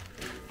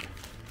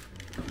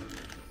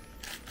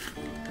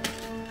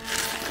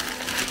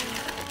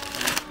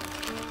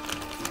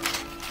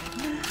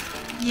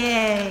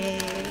 Yay!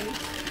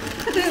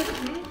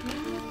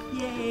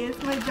 Yay,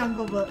 it's my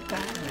Jungle Book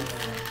guys.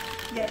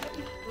 Yay.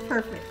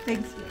 Perfect,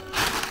 thanks you.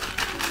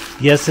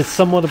 Yes, it's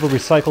somewhat of a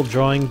recycled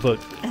drawing, but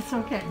That's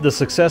okay. the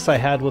success I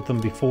had with them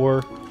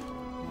before,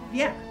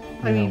 Yeah.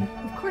 I Yeah. mean,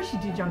 of course you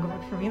do Jungle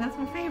Book for me, that's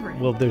my favorite.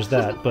 well, there's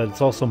that, but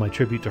it's also my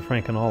tribute to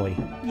Frank and Ollie.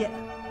 Yeah.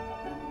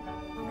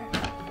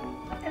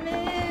 And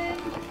then,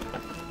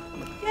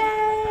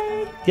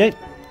 yay! Yay!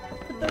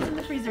 Put those in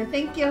the freezer.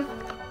 Thank you.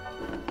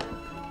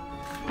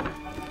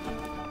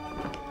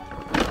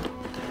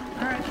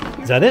 All right.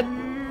 Is that it?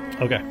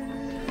 Okay.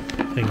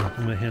 Hang on,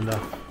 I'm gonna hand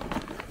off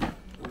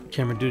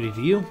camera duty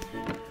to you.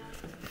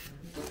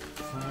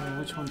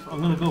 Which one? I'm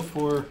gonna go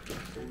for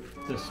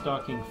the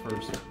stocking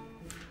first.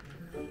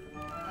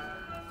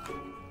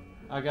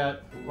 I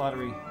got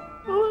lottery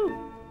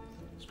Woo!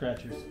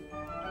 scratchers.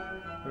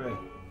 Hooray.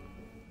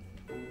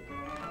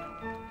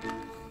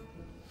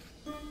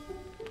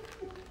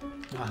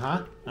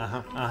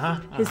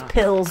 His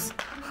pills.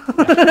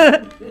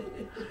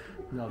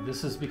 No,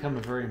 this has become a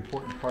very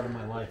important part of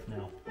my life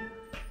now.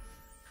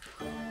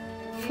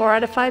 4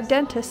 out of 5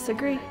 dentists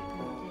agree.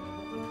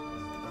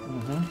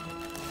 Mm-hmm.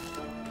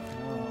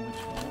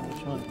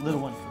 Which one? Which one? Little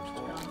one first.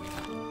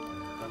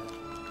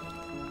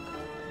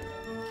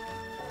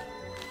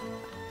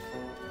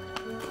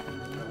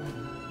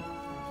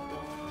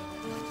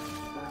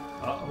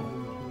 Uh-oh.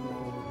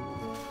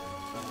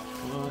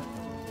 What?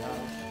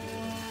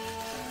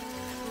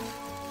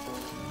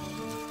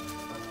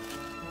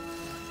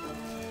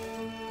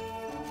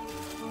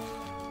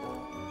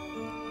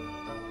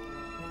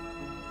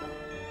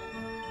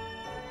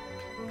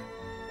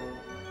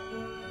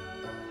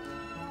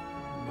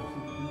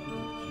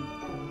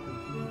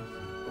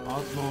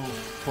 Osmo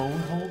phone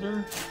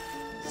holder?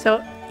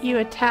 So you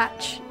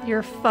attach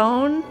your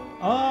phone,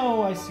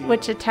 Oh, I see.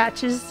 which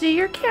attaches to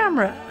your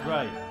camera.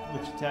 Right,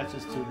 which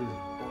attaches to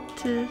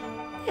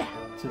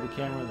To the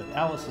camera that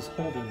Alice is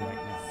holding right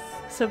now.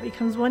 so it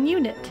becomes one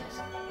unit.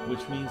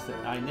 Which means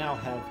that I now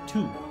have 2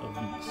 of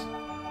these.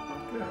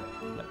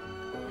 Yep.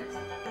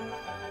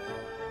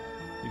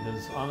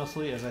 Because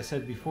honestly, as I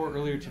said before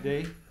earlier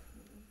today,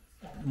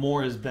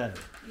 more is better.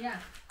 Yeah,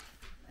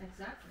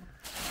 exactly.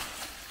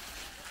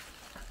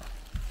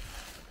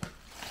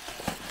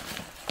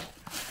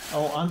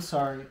 Oh, I'm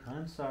sorry.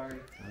 I'm sorry.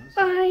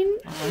 Fine.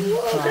 I'm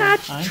Well, sorry.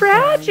 that's I'm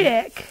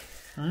tragic.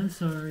 I'm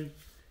sorry.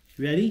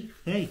 Ready?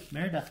 Hey,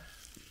 Merida.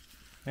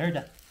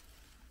 Merida.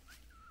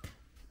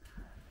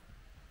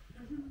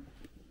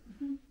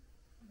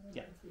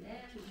 Yeah.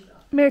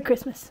 Merry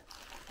Christmas.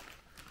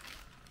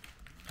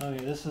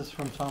 Okay, this is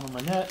from Tom and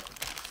Lynette.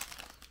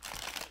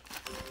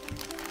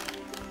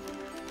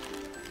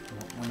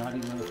 No, we're not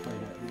even going to play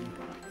that.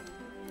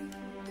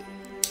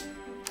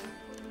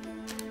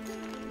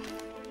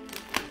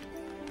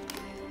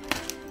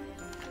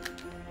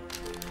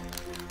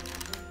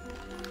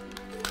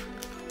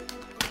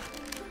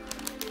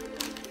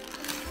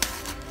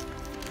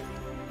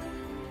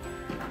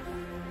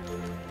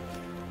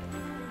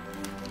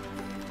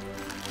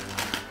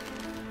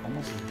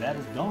 Almost as bad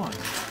as Dawn.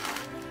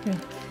 Yeah.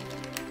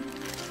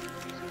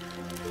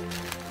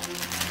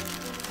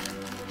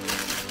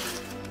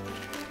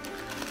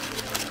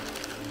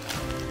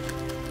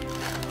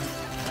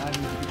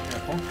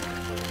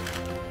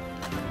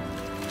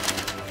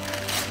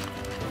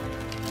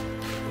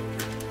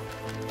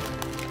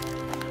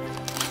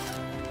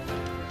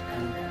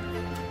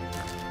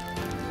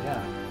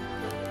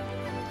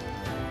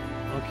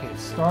 Okay,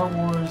 Star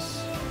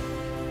Wars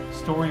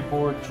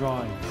storyboard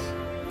drawings.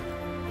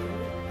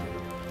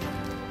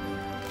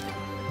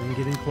 Let me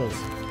get in close.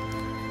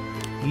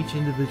 Each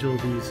individual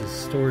of these is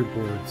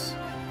storyboards,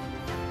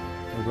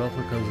 or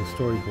replicas of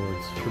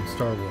storyboards from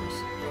Star Wars.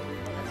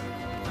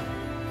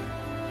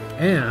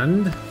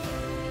 And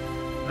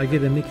I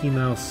get a Mickey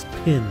Mouse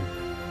pin.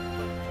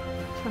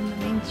 From the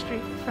Main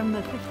Street, from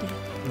the 50th.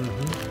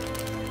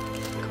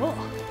 Mm-hmm. Cool.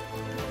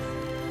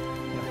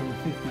 Yeah, from the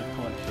 50th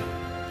collection.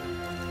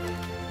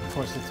 Of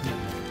course, it's Mickey.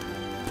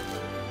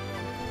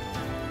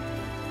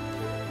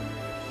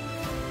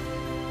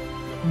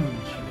 Should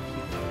I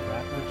keep it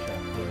back or should I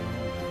put it on?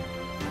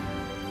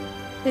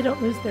 They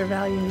don't lose their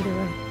value either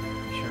way.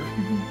 Sure.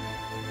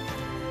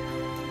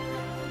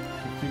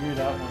 I'll figure it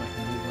out when I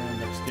can move around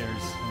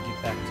upstairs and get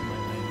back to my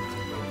landing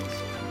zone.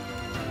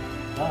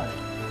 But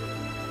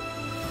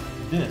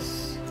this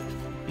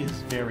is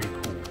very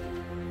cool.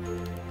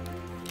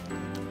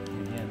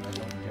 And again, I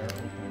don't dare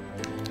open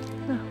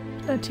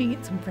it right To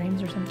get some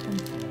frames or something.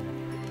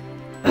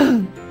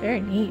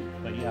 Very neat, now.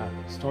 But yeah,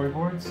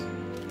 storyboards.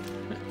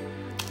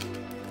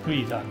 Who are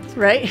you talking to?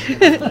 right? More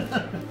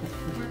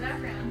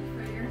background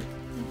for your.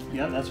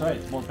 Yeah, that's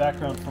right. More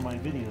background for my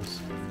videos.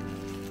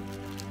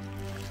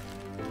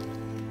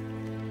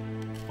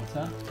 What's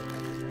that?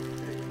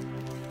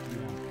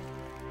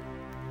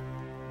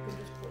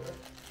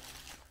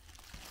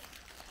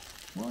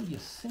 Well, you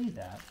say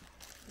that.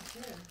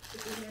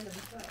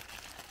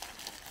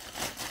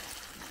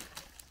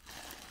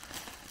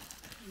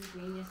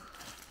 Genius.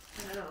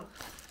 I know.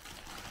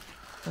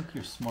 I think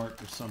you're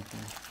smart or something.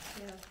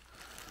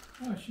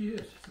 Oh, she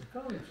is. She's a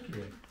college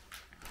kid.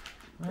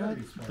 Well,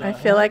 I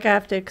feel like I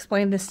have to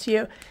explain this to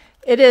you.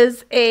 It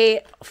is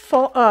a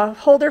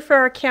holder for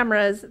our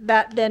cameras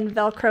that then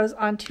velcros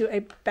onto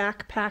a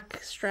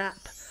backpack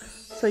strap,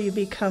 so you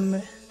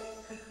become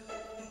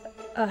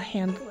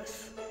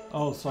handless.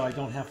 Oh, so I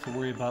don't have to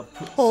worry about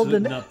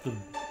Holding setting up the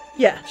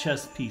Yeah,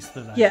 chest piece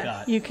that I yeah.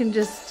 got. You can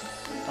just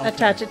Okay.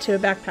 attach it to a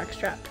backpack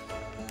strap.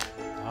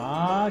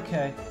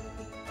 Okay.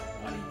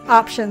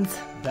 Options.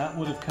 That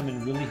would have come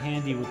in really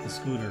handy with the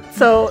scooter.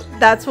 So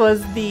that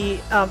was the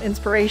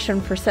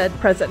inspiration for said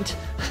present.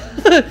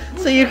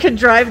 So you can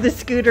drive the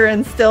scooter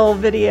and still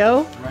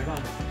video. Right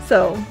on.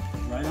 So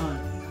Right on.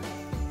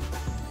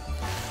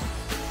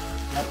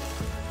 Yep.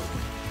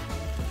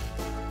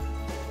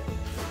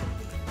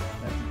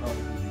 That can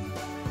probably be.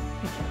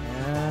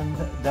 And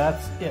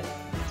that's it.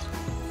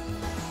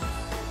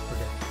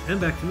 Okay. And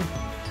back to me.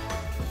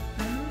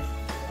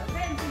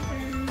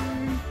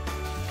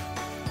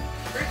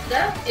 First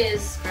up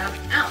is Sprout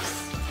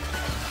Mouse.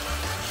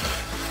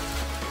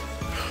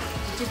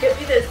 Did you get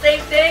me the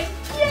same thing?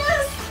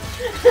 Yes!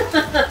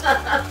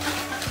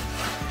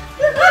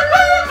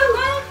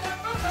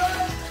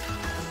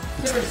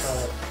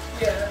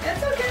 Yeah,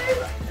 it's okay.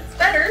 It's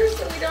better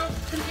so we don't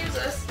confuse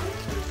us.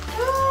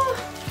 Oh,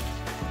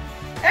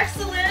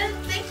 excellent.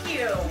 Thank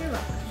you.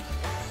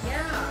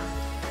 Yeah.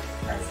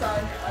 I saw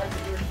in your eyes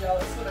that you were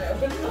jealous when I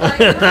opened mine.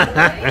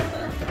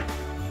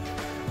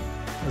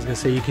 I was gonna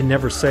say you can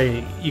never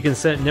say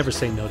never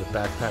say no to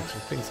backpacks or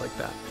things like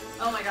that.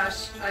 Oh my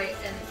gosh,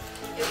 and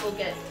it will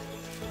get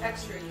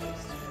extra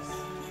used.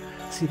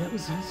 See, that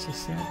was just a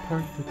sad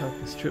part about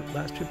this trip,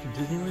 last trip to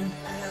Disneyland.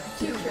 I have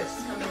 2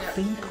 trips coming up.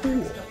 Thing in the cool.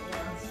 next couple of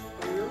months.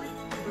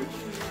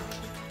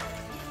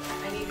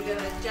 I need to go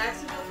to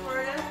Jacksonville,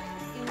 Florida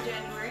in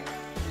January.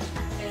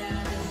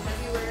 And in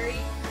February,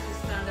 I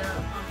just found out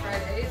on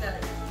Friday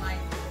that my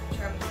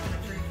travel's been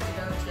approved to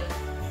go to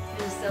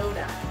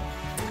Minnesota.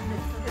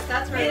 Because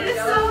that's where I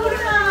go.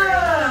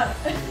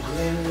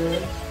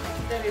 January.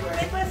 February.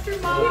 Midwestern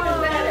Even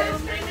better.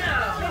 I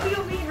know. Maybe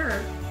you'll meet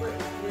her.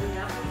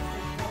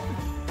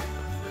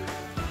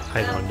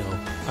 I don't know.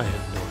 I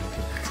have no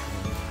idea.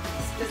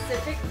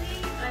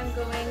 Specifically, I'm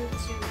going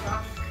to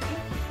Rock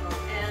Creek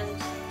and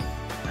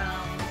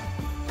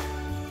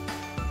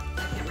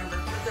I can't remember,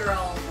 but they're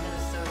all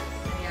Minnesota,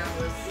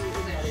 Minneapolis.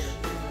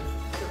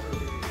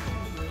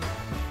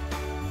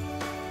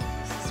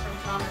 This is from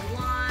Tom and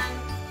Lon,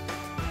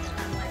 and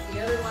unlike the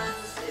other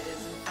ones, it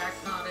is in fact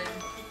knotted.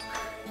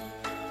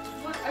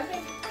 I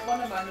think one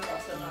of mine was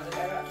also knotted. I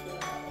got two in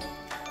that one.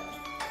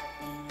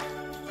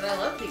 But I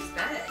love these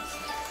bags.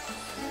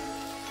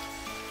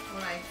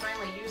 When I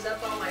finally use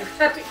up all my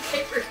wrapping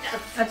paper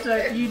downstairs. That's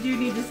what you do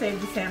need to save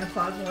the Santa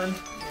Claus one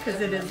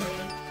because it is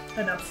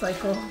an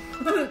upcycle.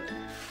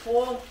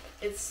 Well,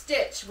 it's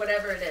Stitch,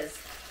 whatever it is.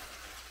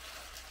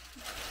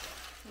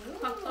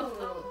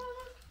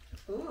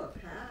 Ooh, a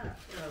pat.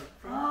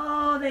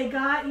 Oh, they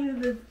got you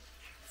the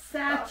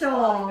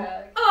satchel.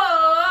 Bag.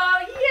 Oh,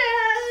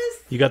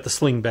 yes! You got the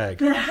sling bag.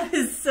 That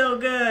is so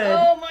good.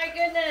 Oh my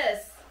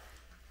goodness!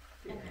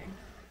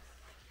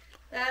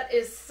 That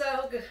is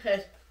so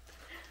good.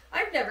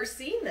 I've never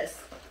seen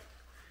this.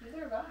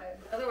 Neither have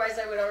I. Otherwise,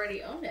 I would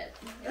already own it.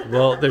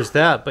 Well, there's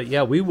that, but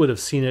yeah, we would have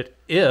seen it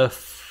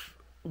if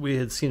we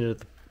had seen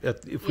it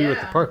if we were at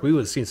the Yeah. park. We would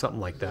have seen something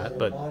like that.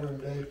 But Modern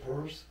day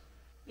purse.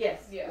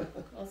 Yes. Yeah.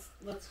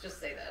 Let's just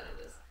say that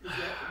it is. Is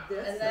that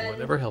this? And then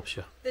Whatever helps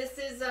you. this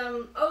is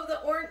the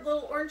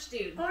little orange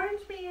dude.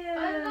 Orange man.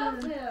 I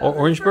love him. Or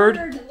orange bird?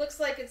 It looks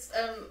like it's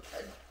a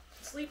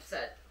sleep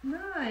set.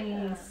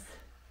 Nice.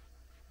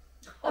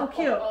 Oh,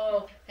 cute.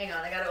 Oh, hang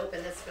on, I gotta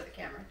open this for the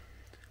camera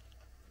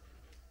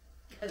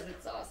because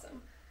it's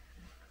awesome.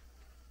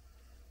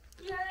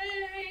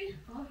 Yay!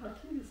 Oh, how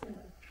cute is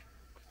that?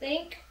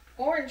 Think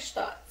orange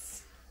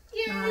thoughts.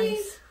 Yay!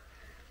 Nice.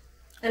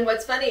 And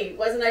what's funny,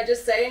 wasn't I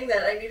just saying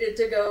that I needed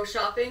to go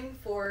shopping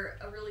for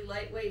a really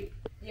lightweight?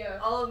 Yeah.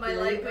 All of my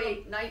There you go.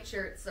 lightweight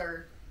nightshirts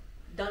are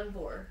done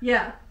for.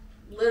 Yeah.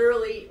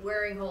 Literally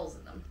wearing holes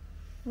in them.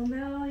 Well,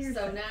 now you're.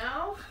 So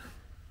now,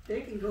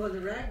 They can go in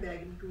the rag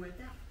bag and go with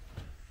that.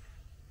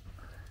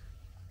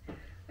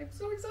 I'm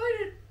so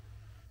excited.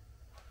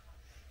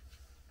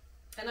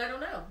 And I don't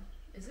know,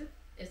 is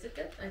it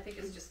good? I think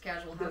it's just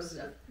casual house Doesn't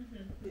stuff.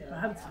 Yeah.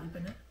 I would sleep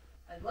in it.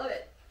 I love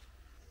it.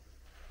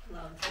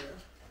 Loungewear.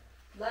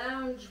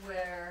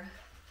 Loungewear.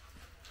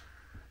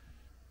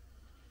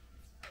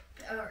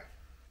 All right,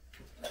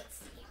 let's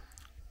see.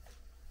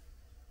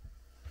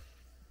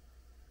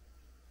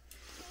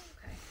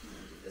 Okay, I'm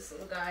gonna do this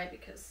little guy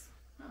because.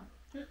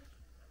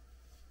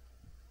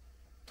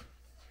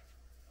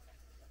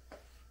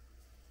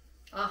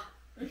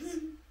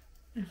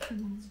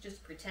 It's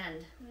just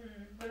pretend.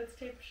 But it's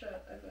taped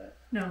shut, I bet.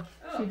 No,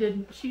 Oh. she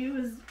didn't. She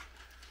was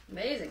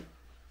Amazing.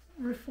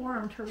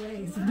 reformed her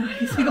ways of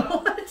not using a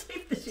whole lot of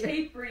tape this year.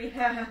 Tape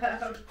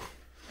rehab.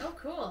 Oh,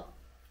 cool.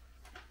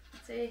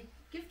 It's a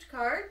gift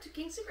card to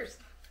King Soopers.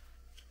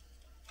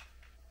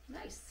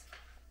 Nice.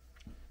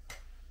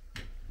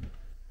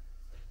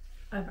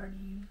 I've already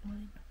used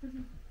mine.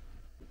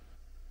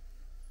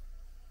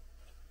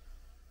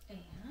 And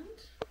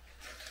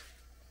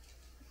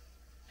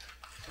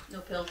no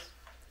pills.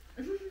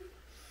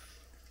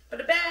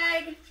 But a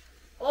bag.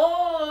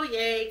 Oh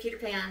yay, Peter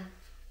Pan.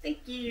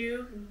 Thank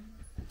you.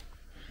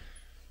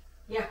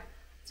 Yeah,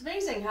 it's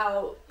amazing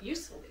how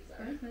useful these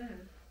are.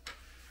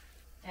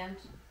 And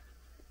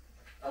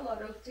a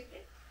lotto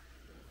ticket.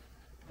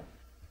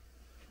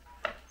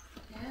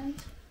 And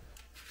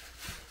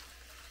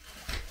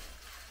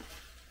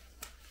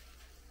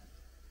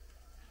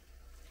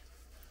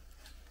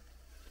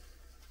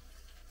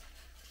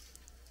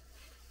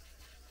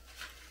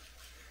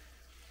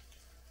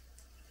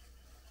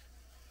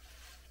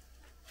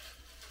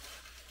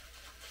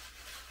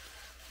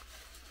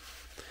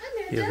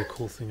Yeah, the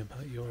cool thing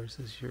about yours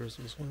is yours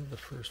was one of the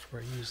first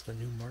where I used the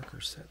new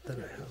marker set that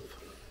I have.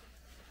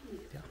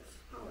 Yeah.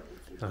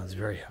 I was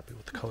very happy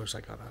with the colors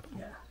I got out of them.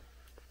 Yeah.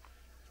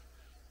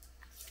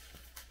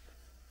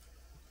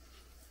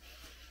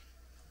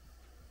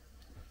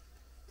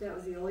 That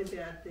was the only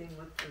bad thing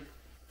with the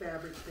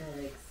fabric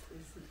bags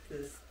is that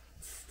the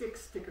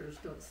stickers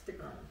don't stick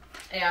on them.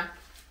 yeah.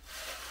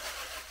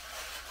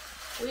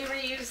 We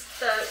reused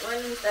the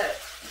one that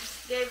you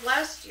gave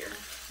last year.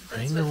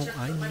 That's I know, what Chuck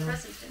put my I know.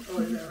 present in. Oh,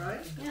 is that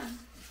right? Yeah.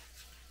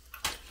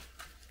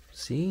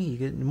 See, you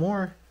get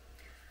more.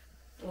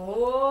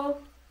 Oh,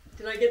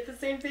 did I get the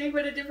same thing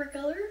but a different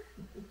color?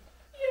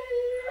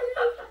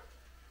 Yay!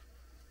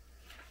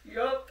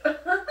 Yup.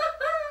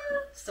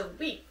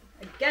 Sweet.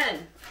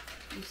 Again,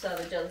 you saw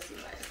the jealousy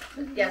bias.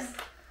 Yes,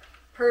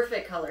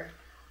 perfect color.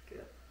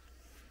 Good.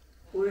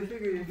 Well, we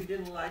figured if you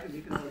didn't like them,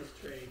 you could always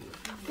trade.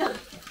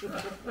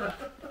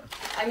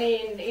 I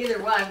mean,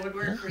 either one would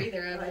work for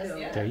either of I us. know.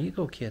 Yeah. There you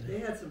go, kid. They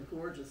had some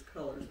gorgeous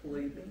colors,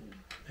 believe me.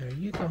 There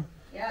you go.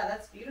 Yeah,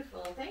 that's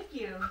beautiful. Thank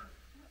you.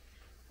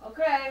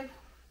 Okay,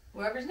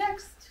 whoever's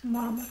next.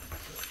 Mama.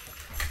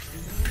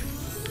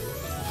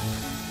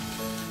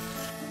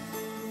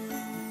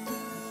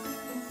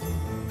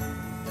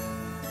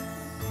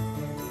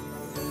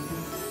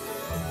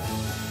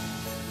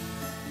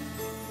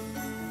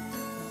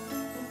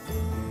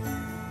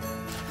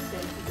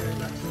 Thank you very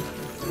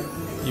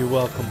much. You're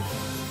welcome.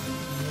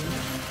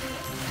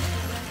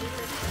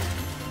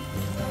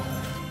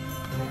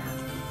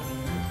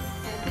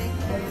 And thank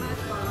you very much,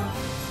 Mom.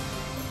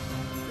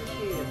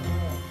 Appreciate it.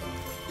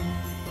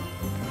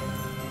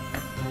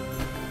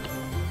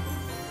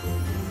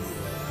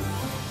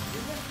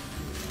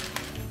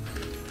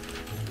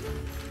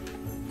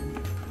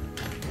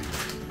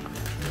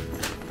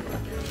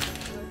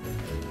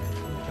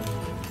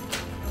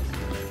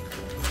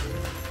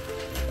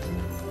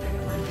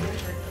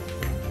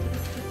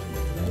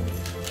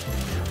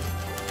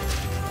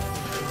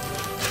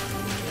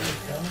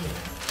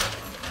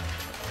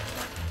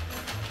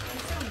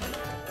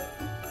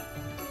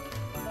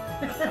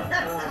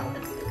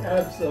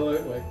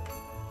 Absolutely.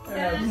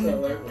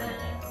 Absolutely.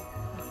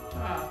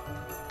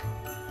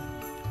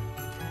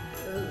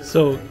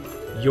 So,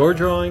 your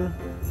drawing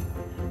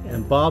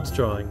and Bob's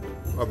drawing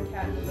are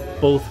Cat in the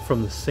bag. both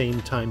from the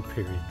same time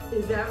period.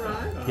 Is that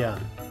right? Yeah,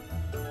 Which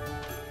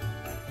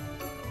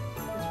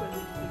one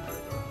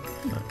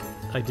did you do?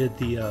 I did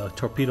the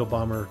torpedo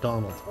bomber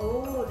Donald.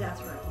 Oh,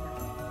 that's right.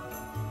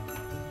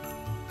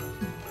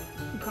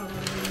 We call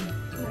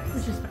her Lily,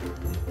 which is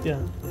fine. Yeah.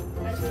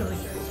 That's really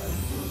good.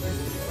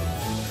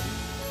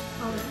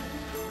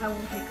 I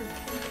won't take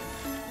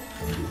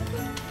it.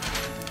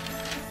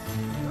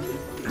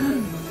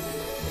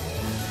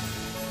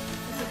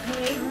 It's a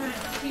pain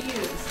to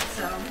use,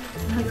 so.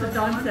 That's what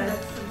Dawn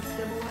said. Some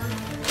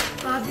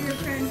similar. Bob, your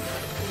friend.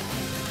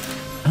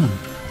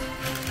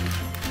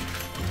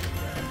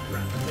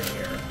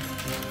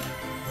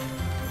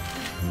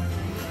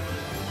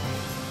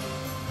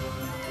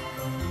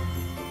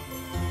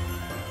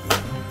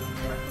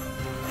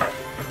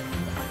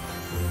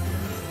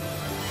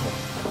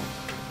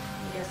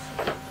 Yes.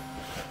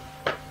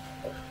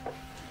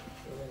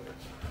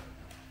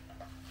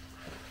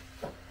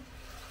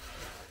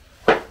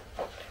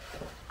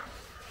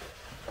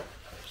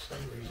 For some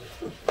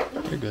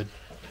reason, You're good.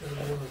 it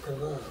never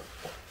come out.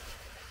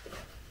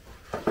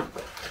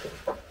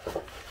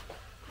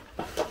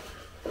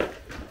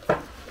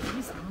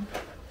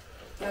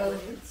 Oh,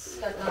 it's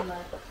stuck on the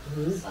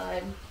Mhm.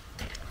 side.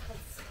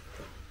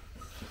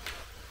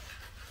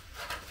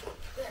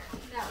 There,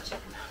 now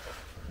check them out.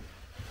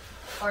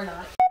 Or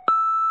not.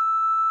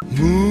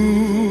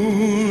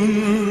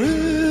 Moon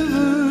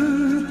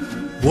River,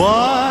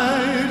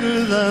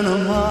 wider than a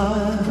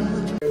mile.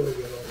 There we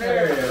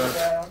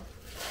go.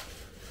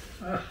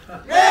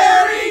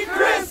 There you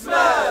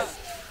go.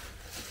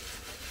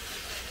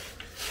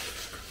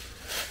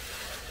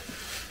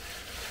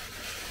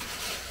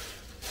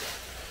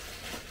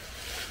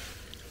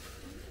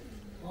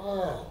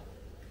 Wow.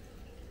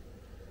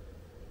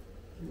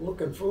 I'm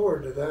looking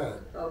forward to that.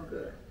 Oh,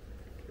 good.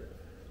 Good.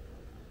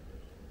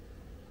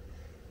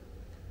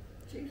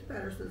 James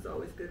Patterson's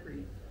always good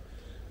read.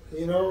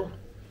 You know,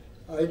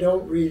 I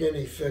don't read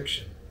any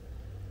fiction,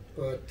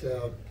 but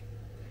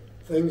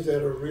things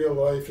that are real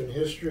life and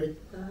history,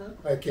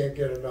 I can't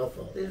get enough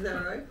of. Is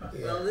that right?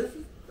 Yeah. Well, this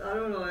is, I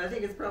don't know, I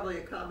think it's probably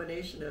a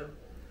combination of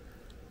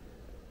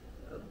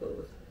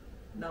both.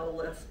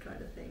 Novelesque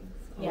kind of thing.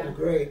 So. Oh,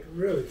 great.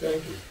 Really,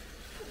 thank you.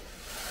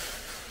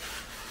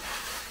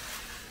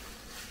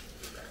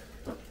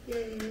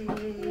 Yay!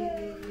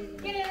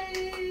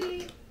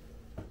 Yay!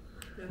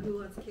 Now who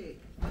wants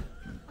cake?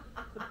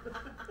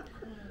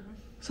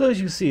 So as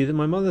you see, that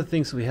my mother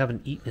thinks we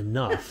haven't eaten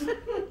enough.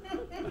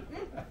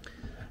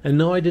 And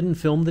no, I didn't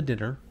film the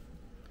dinner.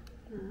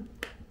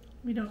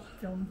 We don't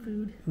film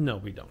food, No,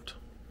 we don't.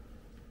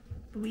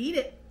 but we eat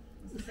it.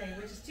 Which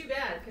is too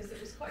bad because it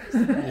was quite a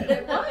spread.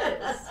 It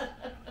was.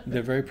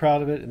 They're very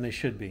proud of it, and they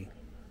should be,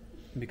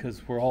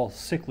 because we're all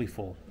sickly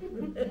full.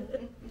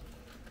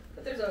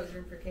 But there's always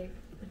room for cake.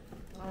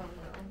 I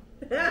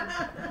don't know.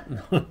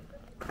 I don't know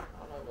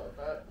about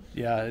that.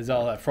 Yeah, it's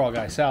all that frog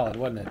eye salad,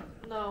 wasn't it?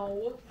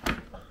 No.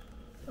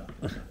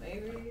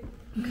 Maybe.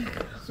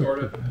 Sort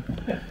of.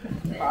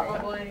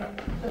 Probably.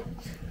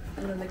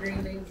 And then the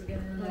green beans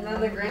again. And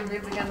then the green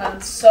beans again.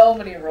 That's so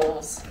many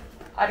rolls.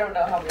 I don't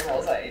know how many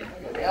rolls I ate,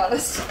 I'm gonna be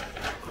honest.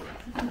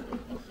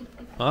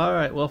 All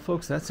right, well,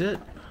 folks, that's it.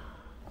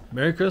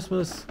 Merry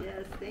Christmas.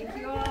 Yes, thank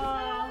you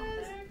all.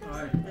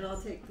 And I'll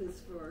take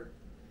this for.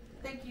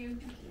 Thank you.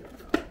 No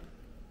problem.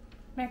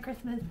 Merry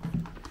Christmas.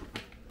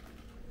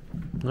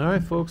 All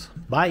right, folks.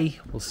 Bye.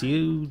 We'll see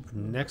you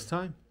next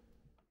time.